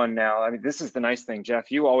 Another one now, I mean, this is the nice thing, Jeff,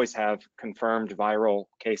 you always have confirmed viral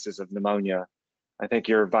cases of pneumonia. I think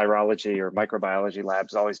your virology or microbiology lab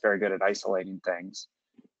is always very good at isolating things.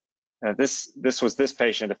 This was this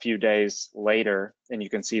patient a few days later, and you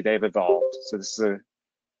can see they've evolved. So this is a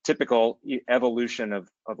typical evolution of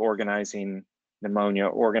organizing pneumonia,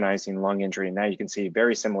 organizing lung injury. Now you can see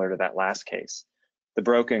very similar to that last case. The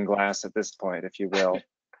broken glass at this point, if you will,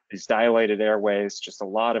 these dilated airways, just a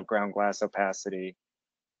lot of ground glass opacity,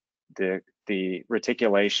 the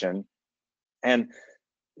reticulation. And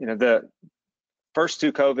the first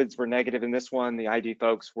two COVIDs were negative in this one. The ID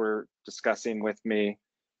folks were discussing with me,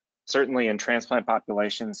 certainly in transplant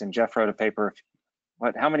populations, and Jeff wrote a paper,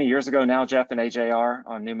 how many years ago now, Jeff, in AJR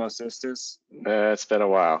on pneumocystis? It's been a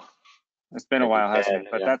while. It's been a while, hasn't it?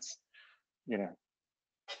 But yeah.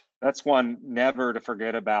 That's one never to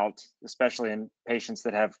forget about, especially in patients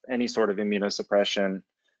that have any sort of immunosuppression.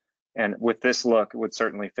 And with this look, it would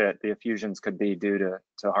certainly fit. The effusions could be due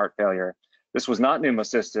to heart failure. This was not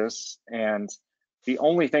pneumocystis, and the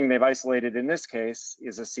only thing they've isolated in this case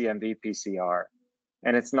is a CMV PCR.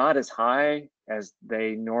 And it's not as high as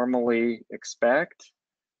they normally expect,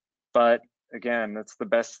 but again, that's the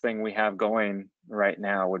best thing we have going right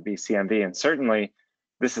now would be CMV. And certainly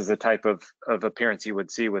this is a type of appearance you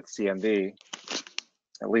would see with CMV,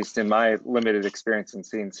 at least in my limited experience in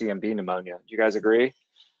seeing CMV pneumonia. Do you guys agree?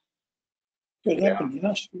 Could happen,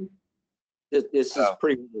 yeah. This is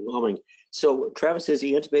pretty overwhelming. So Travis, is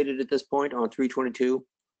he intubated at this point on 322?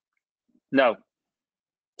 No.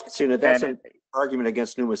 See, that's an argument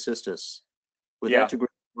against pneumocystis. With that degree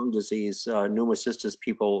of lung disease, pneumocystis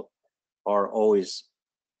people are always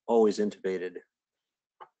intubated.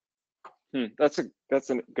 That's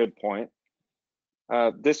a good point.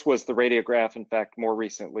 This was the radiograph, in fact, more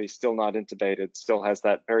recently, still not intubated, still has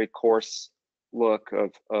that very coarse look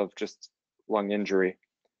of just lung injury.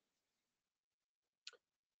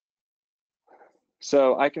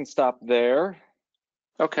 So I can stop there.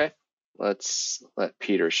 Okay, let's let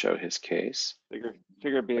Peter show his case. Figure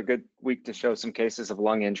it'd be a good week to show some cases of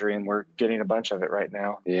lung injury, and we're getting a bunch of it right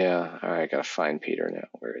now. Yeah, all right, I gotta find Peter now.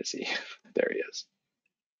 Where is he? There he is.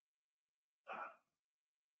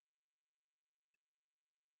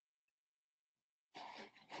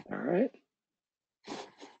 All right.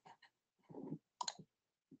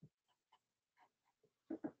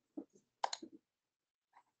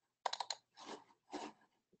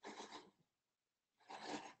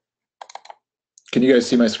 Can you guys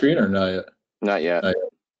see my screen or not yet? Not yet. Not yet.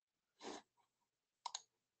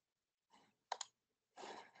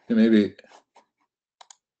 Maybe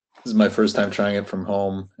this is my first time trying it from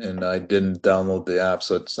home, and I didn't download the app,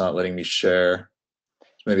 so it's not letting me share.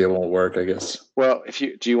 Maybe it won't work, I guess. Well,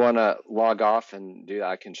 do you want to log off and do that?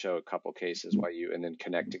 I can show a couple cases and then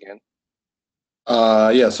connect again.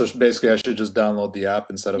 Yeah, so basically I should just download the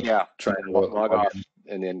app instead of trying to log off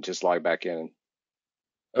and then just log back in.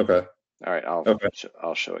 Okay. All right,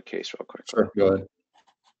 I'll show a case real quick. Sure, go ahead.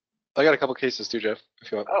 I got a couple cases too, Jeff,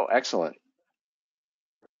 if you want. Oh, excellent.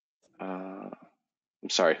 I'm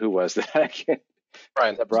sorry, who was that?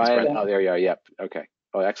 Brian. Brian? Oh, there you are. Yep. Okay.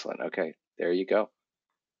 Oh, excellent. Okay, there you go.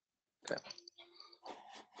 Okay.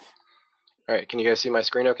 All right, can you guys see my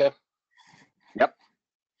screen okay? Yep.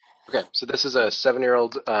 Okay, so this is a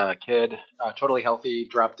 7-year-old kid, totally healthy,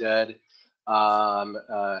 dropped dead. I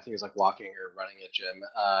think he was like walking or running at gym.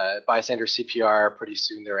 Bystander CPR pretty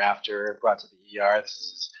soon thereafter, brought to the ER. This is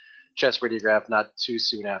his chest radiograph not too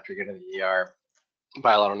soon after getting to the ER.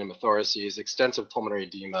 Bilateral pneumothoraces, extensive pulmonary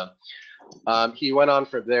edema. He went on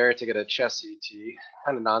from there to get a chest CT,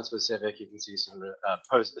 kind of non-specific. You can see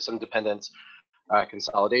some dependent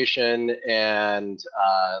consolidation and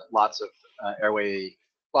lots of airway,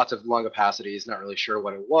 lots of lung opacities. Not really sure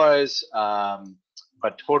what it was,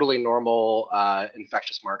 but totally normal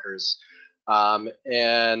infectious markers.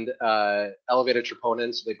 And elevated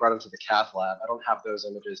troponin, so they brought him to the cath lab. I don't have those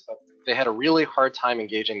images, but they had a really hard time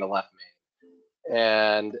engaging the left main.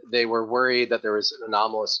 And they were worried that there was an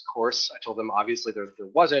anomalous course. I told them obviously there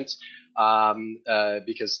wasn't,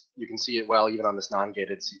 because you can see it well even on this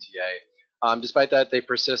non-gated CTA. Despite that, they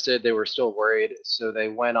persisted. They were still worried, so they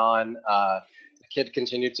went on. The kid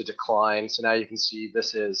continued to decline. So now you can see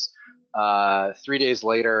this is 3 days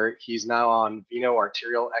later. He's now on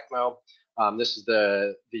veno-arterial ECMO. This is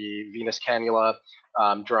the venous cannula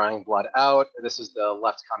drawing blood out. This is the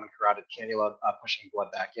left common carotid cannula pushing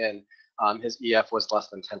blood back in. His EF was less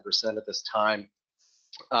than 10% at this time.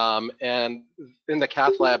 And in the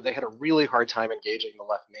cath lab, they had a really hard time engaging the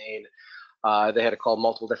left main. They had to call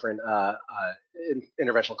multiple different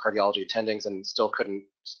interventional cardiology attendings and still couldn't.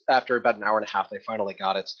 After about an hour and a half, they finally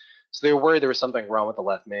got it. So they were worried there was something wrong with the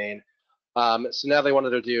left main. So now they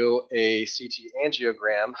wanted to do a CT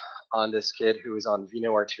angiogram on this kid who is on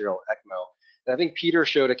veno-arterial ECMO. And I think Peter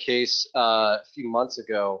showed a case a few months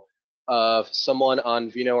ago of someone on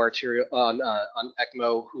veno-arterial on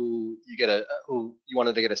ECMO who you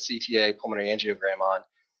wanted to get a CTA pulmonary angiogram on.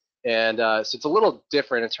 And so it's a little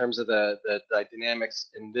different in terms of the dynamics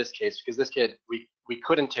in this case, because this kid, we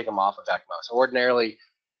couldn't take him off of ECMO. So ordinarily,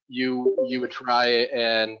 you would try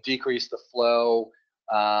and decrease the flow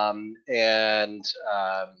or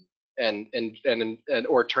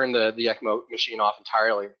turn the ECMO machine off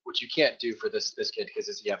entirely, which you can't do for this kid because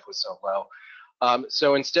his EF was so low.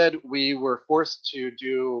 So instead, we were forced to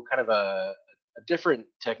do kind of a different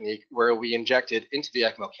technique where we injected into the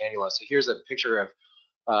ECMO cannula. So here's a picture of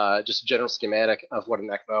just a general schematic of what an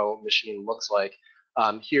ECMO machine looks like.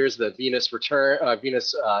 Here's the venous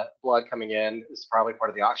blood coming in. This is probably part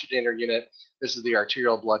of the oxygenator unit. This is the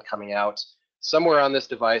arterial blood coming out. Somewhere on this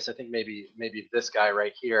device, I think maybe this guy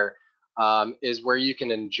right here, is where you can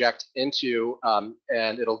inject into,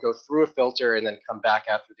 and it'll go through a filter and then come back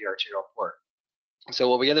out through the arterial port. So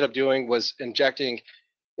what we ended up doing was injecting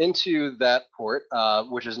into that port,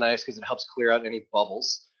 which is nice because it helps clear out any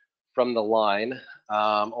bubbles from the line.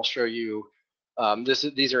 I'll show you.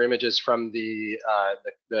 These are images from the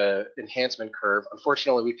enhancement curve.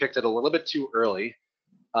 Unfortunately, we picked it a little bit too early,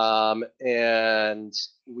 and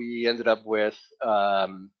we ended up with a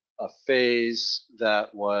phase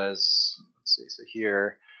that was. Let's see. So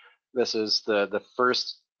here, this is the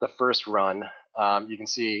first run. You can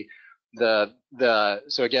see so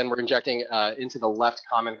again, we're injecting into the left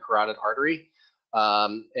common carotid artery,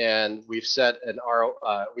 and we've set the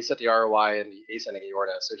ROI in the ascending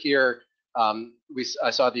aorta. So here, I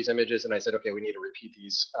saw these images and I said, okay, we need to repeat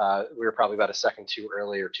these. We were probably about a second too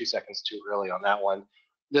early or 2 seconds too early on that one.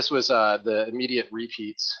 This was the immediate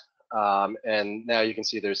repeats, and now you can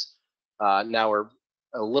see there's now we're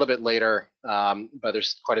a little bit later, but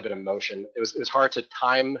there's quite a bit of motion. It was hard to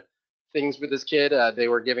time things with this kid. They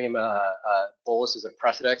were giving him boluses of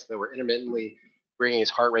Precedex that were intermittently bringing his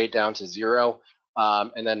heart rate down to 0.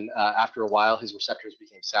 And then after a while, his receptors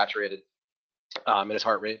became saturated and his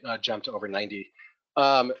heart rate jumped to over 90.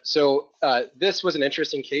 So this was an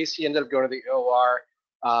interesting case. He ended up going to the OR.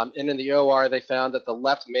 And in the OR, they found that the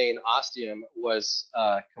left main ostium was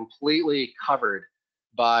completely covered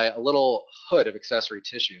by a little hood of accessory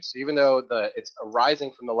tissue. So even though it's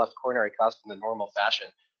arising from the left coronary cusp in the normal fashion,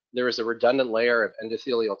 there is a redundant layer of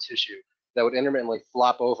endothelial tissue that would intermittently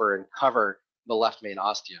flop over and cover left main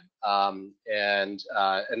ostium, and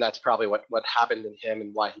that's probably what happened in him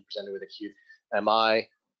and why he presented with acute MI.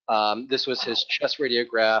 This was his chest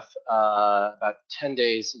radiograph about 10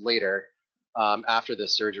 days later after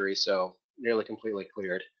this surgery, so nearly completely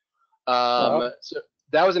cleared. Wow. So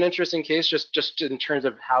that was an interesting case, just in terms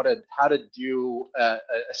of how to do a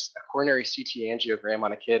coronary CT angiogram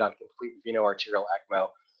on a kid on complete veno-arterial ECMO.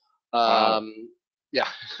 Wow. Yeah.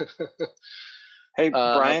 Hey,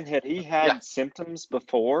 Brian, had he had yeah. symptoms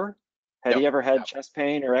before? Had No, he ever had no. chest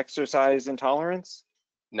pain or exercise intolerance?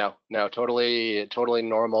 No, totally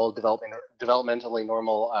normal, developmentally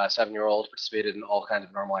normal 7-year-old, participated in all kinds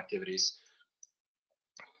of normal activities.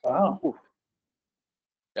 Wow.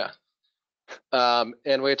 Yeah. And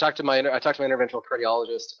I talked to my interventional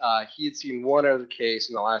cardiologist. He had seen one other case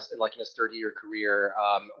in in his 30-year career,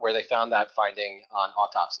 where they found that finding on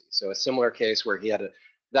autopsy. So a similar case where he had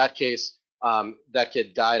that case. That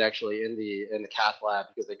kid died actually in the cath lab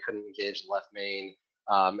because they couldn't engage the left main,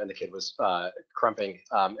 and the kid was crumping.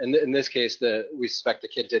 In this case, we suspect the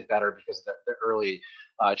kid did better because of the early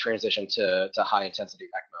transition to high intensity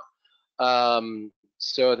ECMO.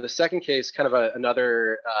 So the second case, kind of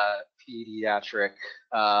another pediatric.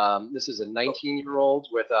 This is a 19-year-old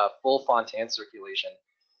with a full Fontan circulation,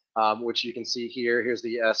 which you can see here. Here's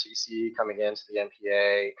the SVC coming into the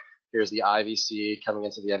MPA. Here's the IVC coming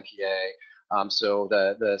into the MPA. So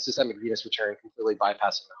the systemic venous return completely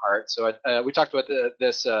bypassing the heart. So we talked about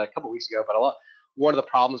this a couple weeks ago, but one of the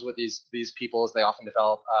problems with these people is they often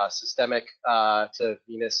develop systemic to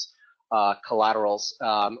venous collaterals,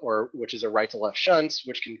 which is a right to left shunt,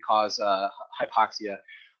 which can cause hypoxia.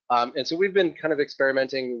 And so we've been kind of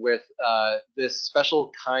experimenting with this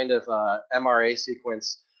special kind of MRA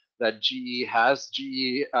sequence that GE has.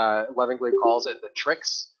 GE lovingly calls it the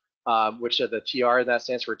TRIX, which the TR, that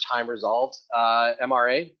stands for time resolved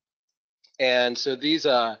MRA. And so these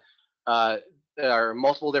there are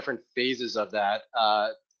multiple different phases of that.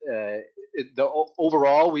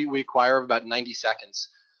 Overall, we require about 90 seconds.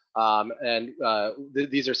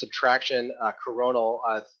 These are subtraction coronal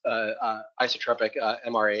isotropic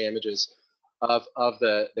MRA images of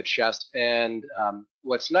the chest. And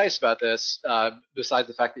what's nice about this, besides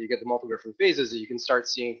the fact that you get the multiple different phases, is that you can start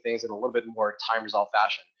seeing things in a little bit more time resolved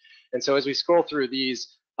fashion. And so as we scroll through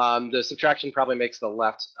these, the subtraction probably makes the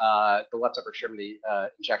left upper extremity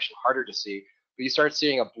injection harder to see, but you start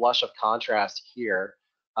seeing a blush of contrast here,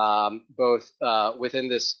 both within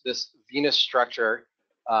this venous structure,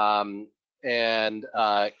 and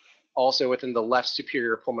also within the left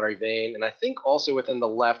superior pulmonary vein, and I think also within the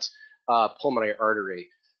left pulmonary artery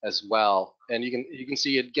as well. And you can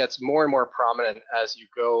see it gets more and more prominent as you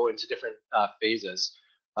go into different phases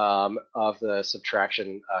of the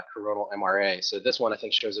subtraction coronal MRA. So this one I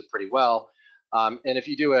think shows it pretty well. And if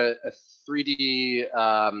you do a 3D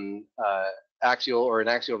axial or an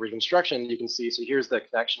axial reconstruction, you can see, so here's the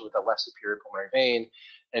connection with the left superior pulmonary vein,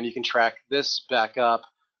 and you can track this back up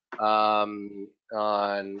on,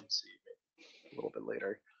 let's see, a little bit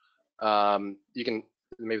later. You can,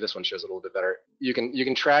 maybe this one shows it a little bit better. You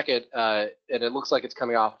can track it, and it looks like it's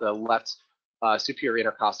coming off the left superior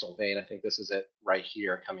intercostal vein. I think this is it right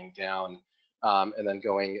here, coming down, and then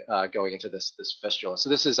going into this fistula. So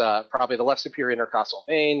this is probably the left superior intercostal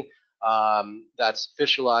vein that's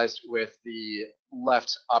fistulized with the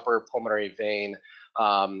left upper pulmonary vein.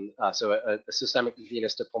 So a systemic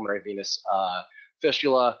venous to pulmonary venous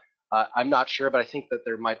fistula. I'm not sure, but I think that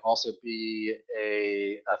there might also be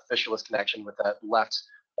a fistulous connection with that left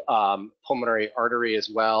pulmonary artery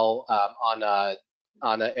as well.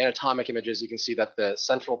 On the anatomic images, you can see that the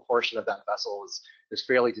central portion of that vessel is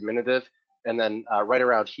fairly diminutive, and then right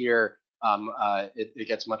around here, it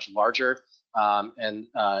gets much larger, and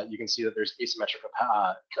you can see that there's asymmetric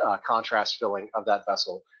contrast filling of that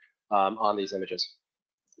vessel on these images.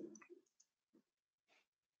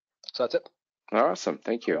 So that's it. Awesome,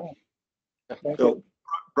 thank you. So,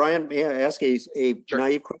 Brian, may I ask a Sure.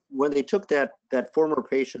 naive question? When they took that former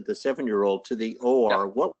patient, the 7-year-old, to the OR, Yeah.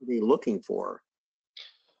 what were they looking for?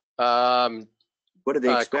 What did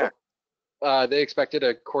they expect? They expected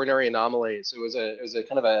a coronary anomaly. So it was a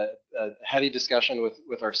kind of a heady discussion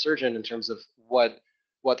with our surgeon in terms of what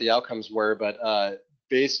the outcomes were. But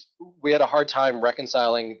we had a hard time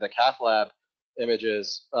reconciling the cath lab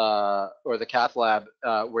images or the cath lab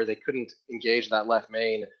where they couldn't engage that left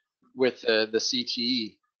main with the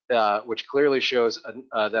CTE, which clearly shows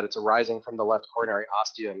that it's arising from the left coronary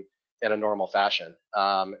ostium in a normal fashion.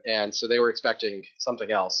 And so they were expecting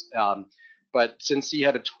something else. But since he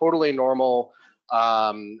had a totally normal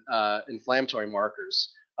inflammatory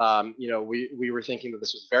markers, you know, we were thinking that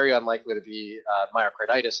this was very unlikely to be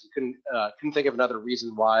myocarditis, and couldn't think of another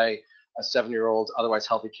reason why a 7-year-old otherwise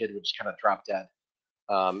healthy kid would just kind of drop dead.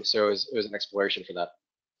 So it was an exploration for that.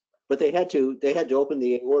 But they had to open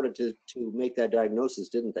the aorta to make that diagnosis,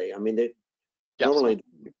 didn't they? I mean, they Yes.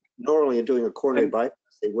 normally in doing a coronary bypass,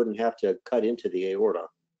 they wouldn't have to cut into the aorta.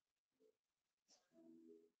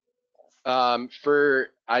 I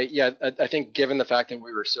think given the fact that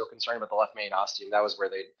we were so concerned about the left main ostium, that was where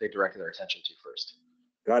they directed their attention to first.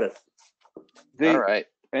 Got it. All right.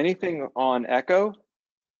 Anything on echo?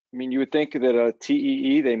 I mean, you would think that a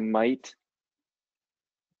TEE, they might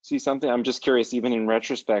see something. I'm just curious, even in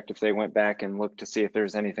retrospect, if they went back and looked to see if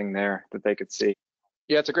there's anything there that they could see.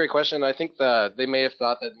 Yeah, it's a great question. I think that they may have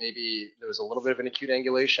thought that maybe there was a little bit of an acute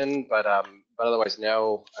angulation, but otherwise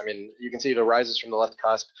no. I mean, you can see it arises from the left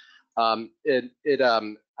cusp. I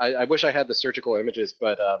wish I had the surgical images,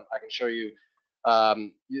 but I can show you.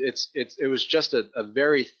 It was just a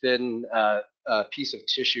very thin piece of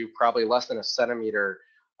tissue, probably less than a centimeter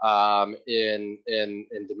in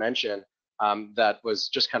dimension, that was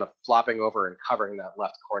just kind of flopping over and covering that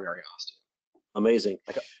left coronary ostium. Amazing.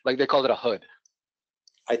 Like they called it a hood.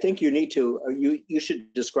 I think you need to, you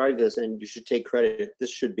should describe this and you should take credit.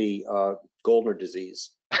 This should be Goldner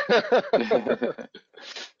disease.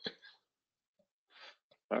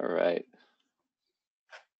 All right.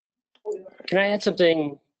 Can I add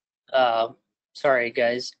something? Sorry,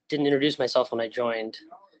 guys, didn't introduce myself when I joined.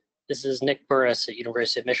 This is Nick Burris at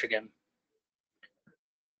University of Michigan.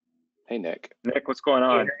 Hey, Nick. Nick, what's going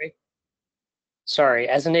on? Sorry,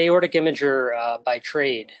 as an aortic imager by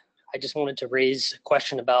trade, I just wanted to raise a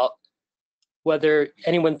question about whether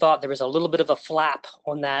anyone thought there was a little bit of a flap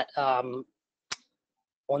on that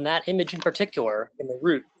image in particular in the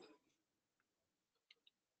root.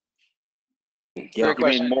 Yeah, you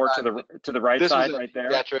mean more to the right side, right there?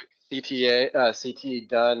 Pediatric CT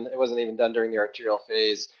done. It wasn't even done during the arterial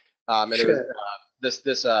phase. And sure. It was,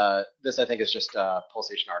 this I think is just a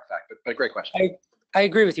pulsation artifact, but great question. I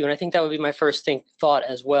agree with you, and I think that would be my first thought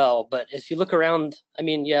as well. But if you look around, I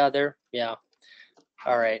mean, yeah.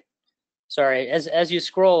 All right. Sorry, as you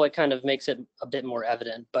scroll, it kind of makes it a bit more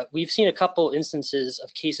evident. But we've seen a couple instances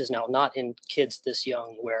of cases now, not in kids this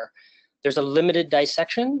young, where there's a limited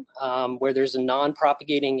dissection, where there's a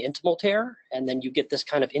non-propagating intimal tear, and then you get this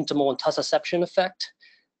kind of intimal intussusception effect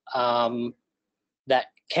that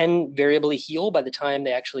can variably heal by the time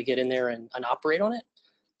they actually get in there and operate on it.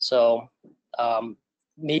 So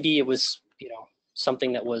maybe it was,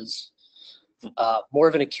 something that was more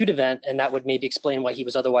of an acute event, and that would maybe explain why he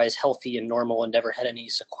was otherwise healthy and normal and never had any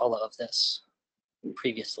sequela of this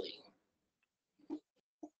previously.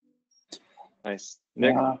 Nice.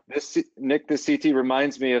 Nick, this CT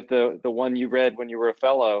reminds me of the one you read when you were a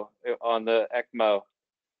fellow on the ECMO.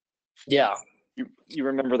 Yeah. You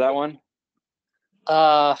remember that one?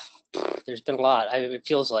 There's been a lot. It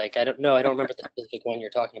feels like I don't remember the specific one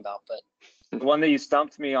you're talking about, but the one that you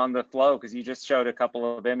stumped me on the flow because you just showed a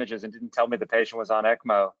couple of images and didn't tell me the patient was on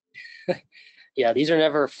ECMO. Yeah, these are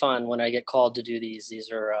never fun when I get called to do these.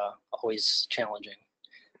 These are always challenging.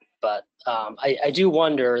 But I do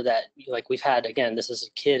wonder that, like we've had, again, this is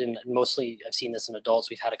a kid, and mostly I've seen this in adults.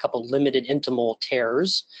 We've had a couple limited intimal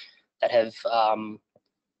tears that have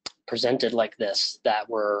presented like this that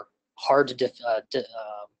were hard to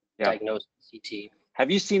diagnose with CT. Have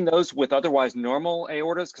you seen those with otherwise normal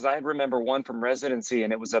aortas? Because I remember one from residency,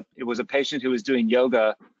 and it was a patient who was doing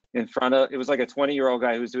yoga in front of, it was like a 20-year-old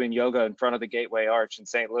guy who was doing yoga in front of the Gateway Arch in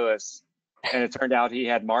St. Louis, and it turned out he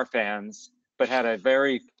had Marfan's, but had a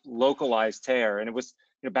very localized tear, and it was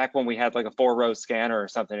back when we had like a 4-row scanner or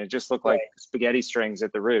something. It just looked like spaghetti strings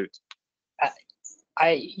at the root.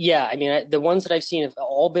 I mean, the ones that I've seen have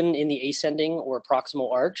all been in the ascending or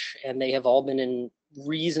proximal arch, and they have all been in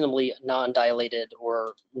reasonably non-dilated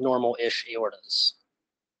or normal-ish aortas.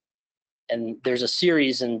 And there's a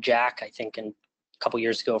series in JACC, I think, a couple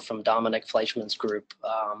years ago from Dominic Fleischman's group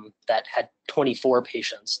that had 24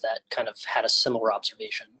 patients that kind of had a similar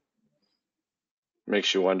observation.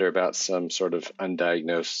 Makes you wonder about some sort of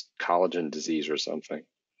undiagnosed collagen disease or something.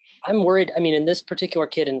 I'm worried. I mean, in this particular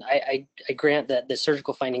kid, and I grant that the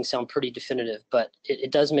surgical findings sound pretty definitive, but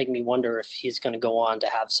it does make me wonder if he's going to go on to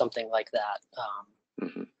have something like that.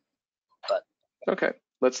 But okay,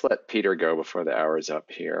 let's let Peter go before the hour is up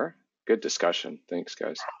here. Good discussion. Thanks,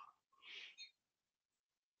 guys.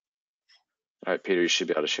 All right, Peter, you should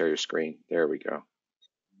be able to share your screen. There we go.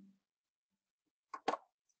 All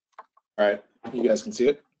right, you guys can see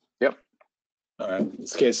it? Yep. All right,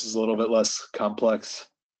 this case is a little bit less complex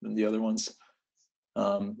than the other ones.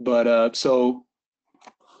 So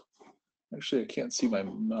Actually, I can't see my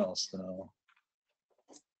mouse now.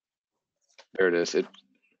 There it is.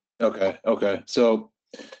 Okay. So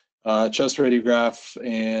chest radiograph,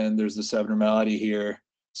 and there's this abnormality here.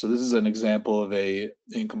 So this is an example of a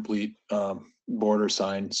incomplete border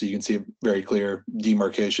sign. So you can see a very clear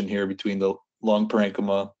demarcation here between the lung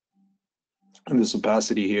parenchyma and this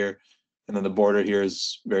opacity here, and then the border here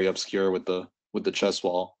is very obscure with the chest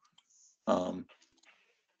wall. And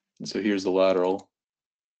so here's the lateral.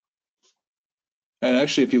 And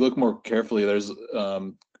actually, if you look more carefully, there's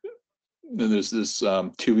this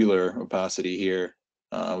tubular opacity here,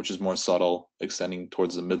 which is more subtle, extending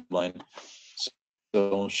towards the midline. So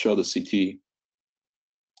I'll show the CT.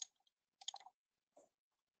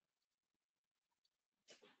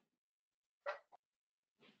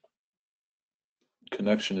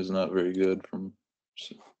 Connection is not very good from.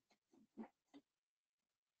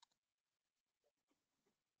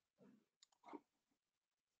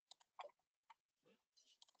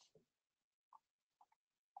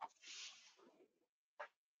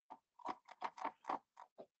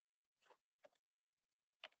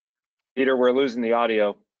 Peter, we're losing the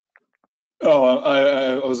audio. Oh,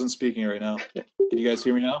 I wasn't speaking right now. Can you guys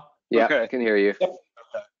hear me now? Yeah, Okay. I can hear you.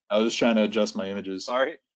 I was just trying to adjust my images.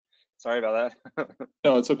 Sorry about that.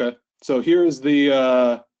 No, it's okay. So here's the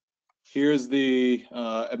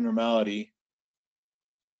abnormality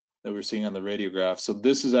that we're seeing on the radiograph. So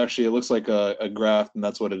this is actually, it looks like a graft, and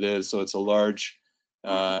that's what it is. So it's a large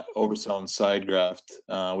oversewn side graft,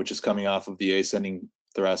 which is coming off of the ascending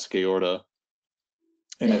thoracic aorta,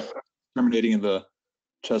 and it's terminating in the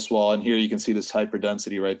chest wall. And here you can see this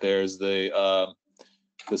hyperdensity right there is the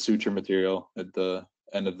suture material at the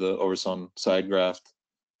end of the oversewn side graft.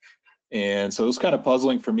 And so it was kind of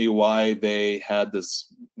puzzling for me why they had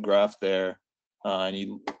this graft there. And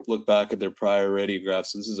you look back at their prior radiographs.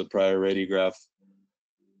 So this is a prior radiograph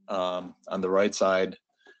on the right side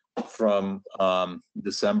from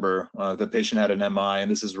December. The patient had an MI,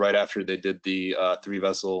 and this is right after they did the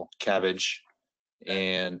 3-vessel CABG.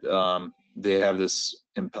 And they have this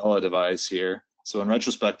Impella device here. So in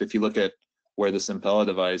retrospect, if you look at where this Impella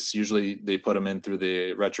device, usually they put them in through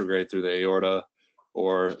the retrograde, through the aorta,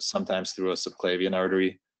 or sometimes through a subclavian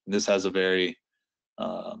artery. And this has a very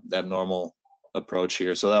abnormal approach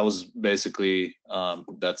here. So that was basically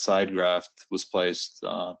that side graft was placed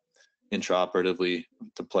intraoperatively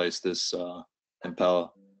to place this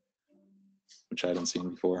Impella, which I hadn't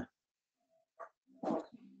seen before.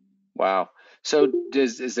 Wow. So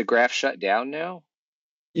is the graft shut down now?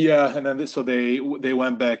 Yeah, and then so they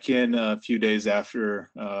went back in a few days after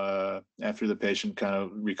the patient kind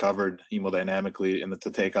of recovered hemodynamically, and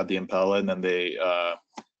to take out the Impella, and then they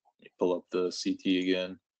pull up the CT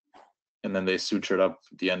again, and then they sutured up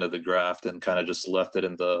the end of the graft and kind of just left it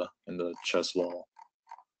in the chest wall.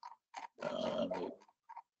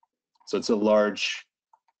 So it's a large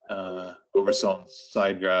oversewn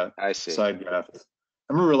side graft. I see. Side graft.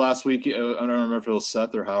 I remember last week. I don't remember if it was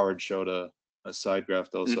Seth or Howard showed a side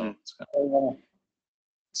graft also. Mm-hmm.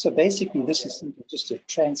 So basically, this is just a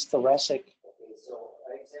transthoracic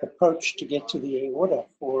approach to get to the aorta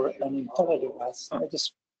for an Impella device.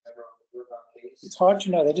 It's hard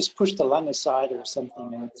to know. They just push the lung aside or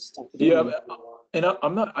something, and it's and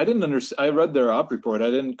I'm not. I didn't understand. I read their op report.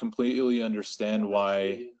 I didn't completely understand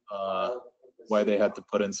why they had to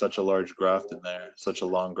put in such a large graft in there, such a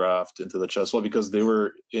long graft into the chest wall, because they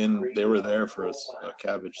were there for a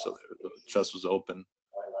CABG, so the chest was open,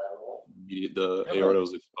 the aorta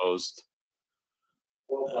was exposed.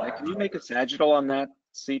 Can you make a sagittal on that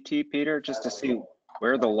CT, Peter, just to see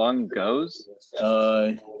where the lung goes?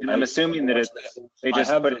 And I'm assuming that they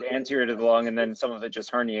just put it anterior to the lung, and then some of it just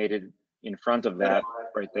herniated in front of that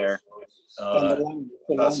right there.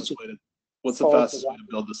 What's the fastest way to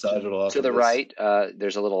build the sagittal? To the right,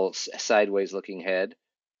 there's a little sideways looking head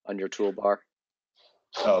on your toolbar.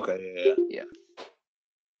 Oh, okay, yeah.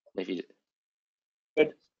 If you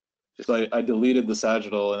good. So I deleted the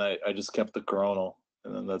sagittal and I just kept the coronal,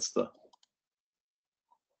 and then that's the.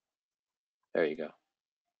 There you go.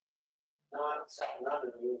 Not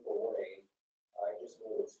a meaningful way. I just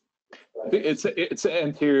moved. It's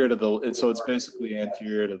anterior to the. So it's basically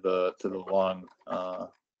anterior to the lung. I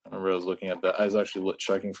remember I was looking at that. I was actually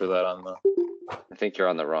checking for that on the. I think you're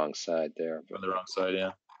on the wrong side there. You're on the wrong side,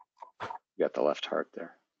 yeah. You got the left heart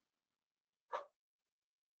there.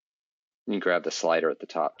 You can grab the slider at the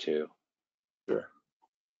top too. Sure.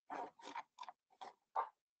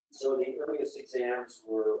 So the earliest exams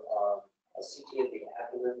were a CT of the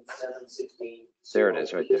abdomen, 7/16. There it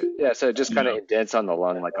is, right there. Yeah, so it just kind of indents on the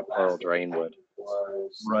lung like a pearl drain would.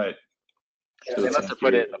 Right. So they must have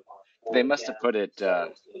put it They must have put it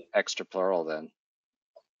extra pleural then,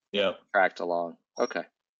 Yeah. tracked along. Okay.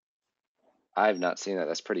 I've not seen that.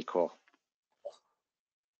 That's pretty cool.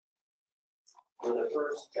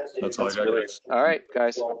 That's all I got. All right,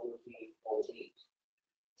 guys.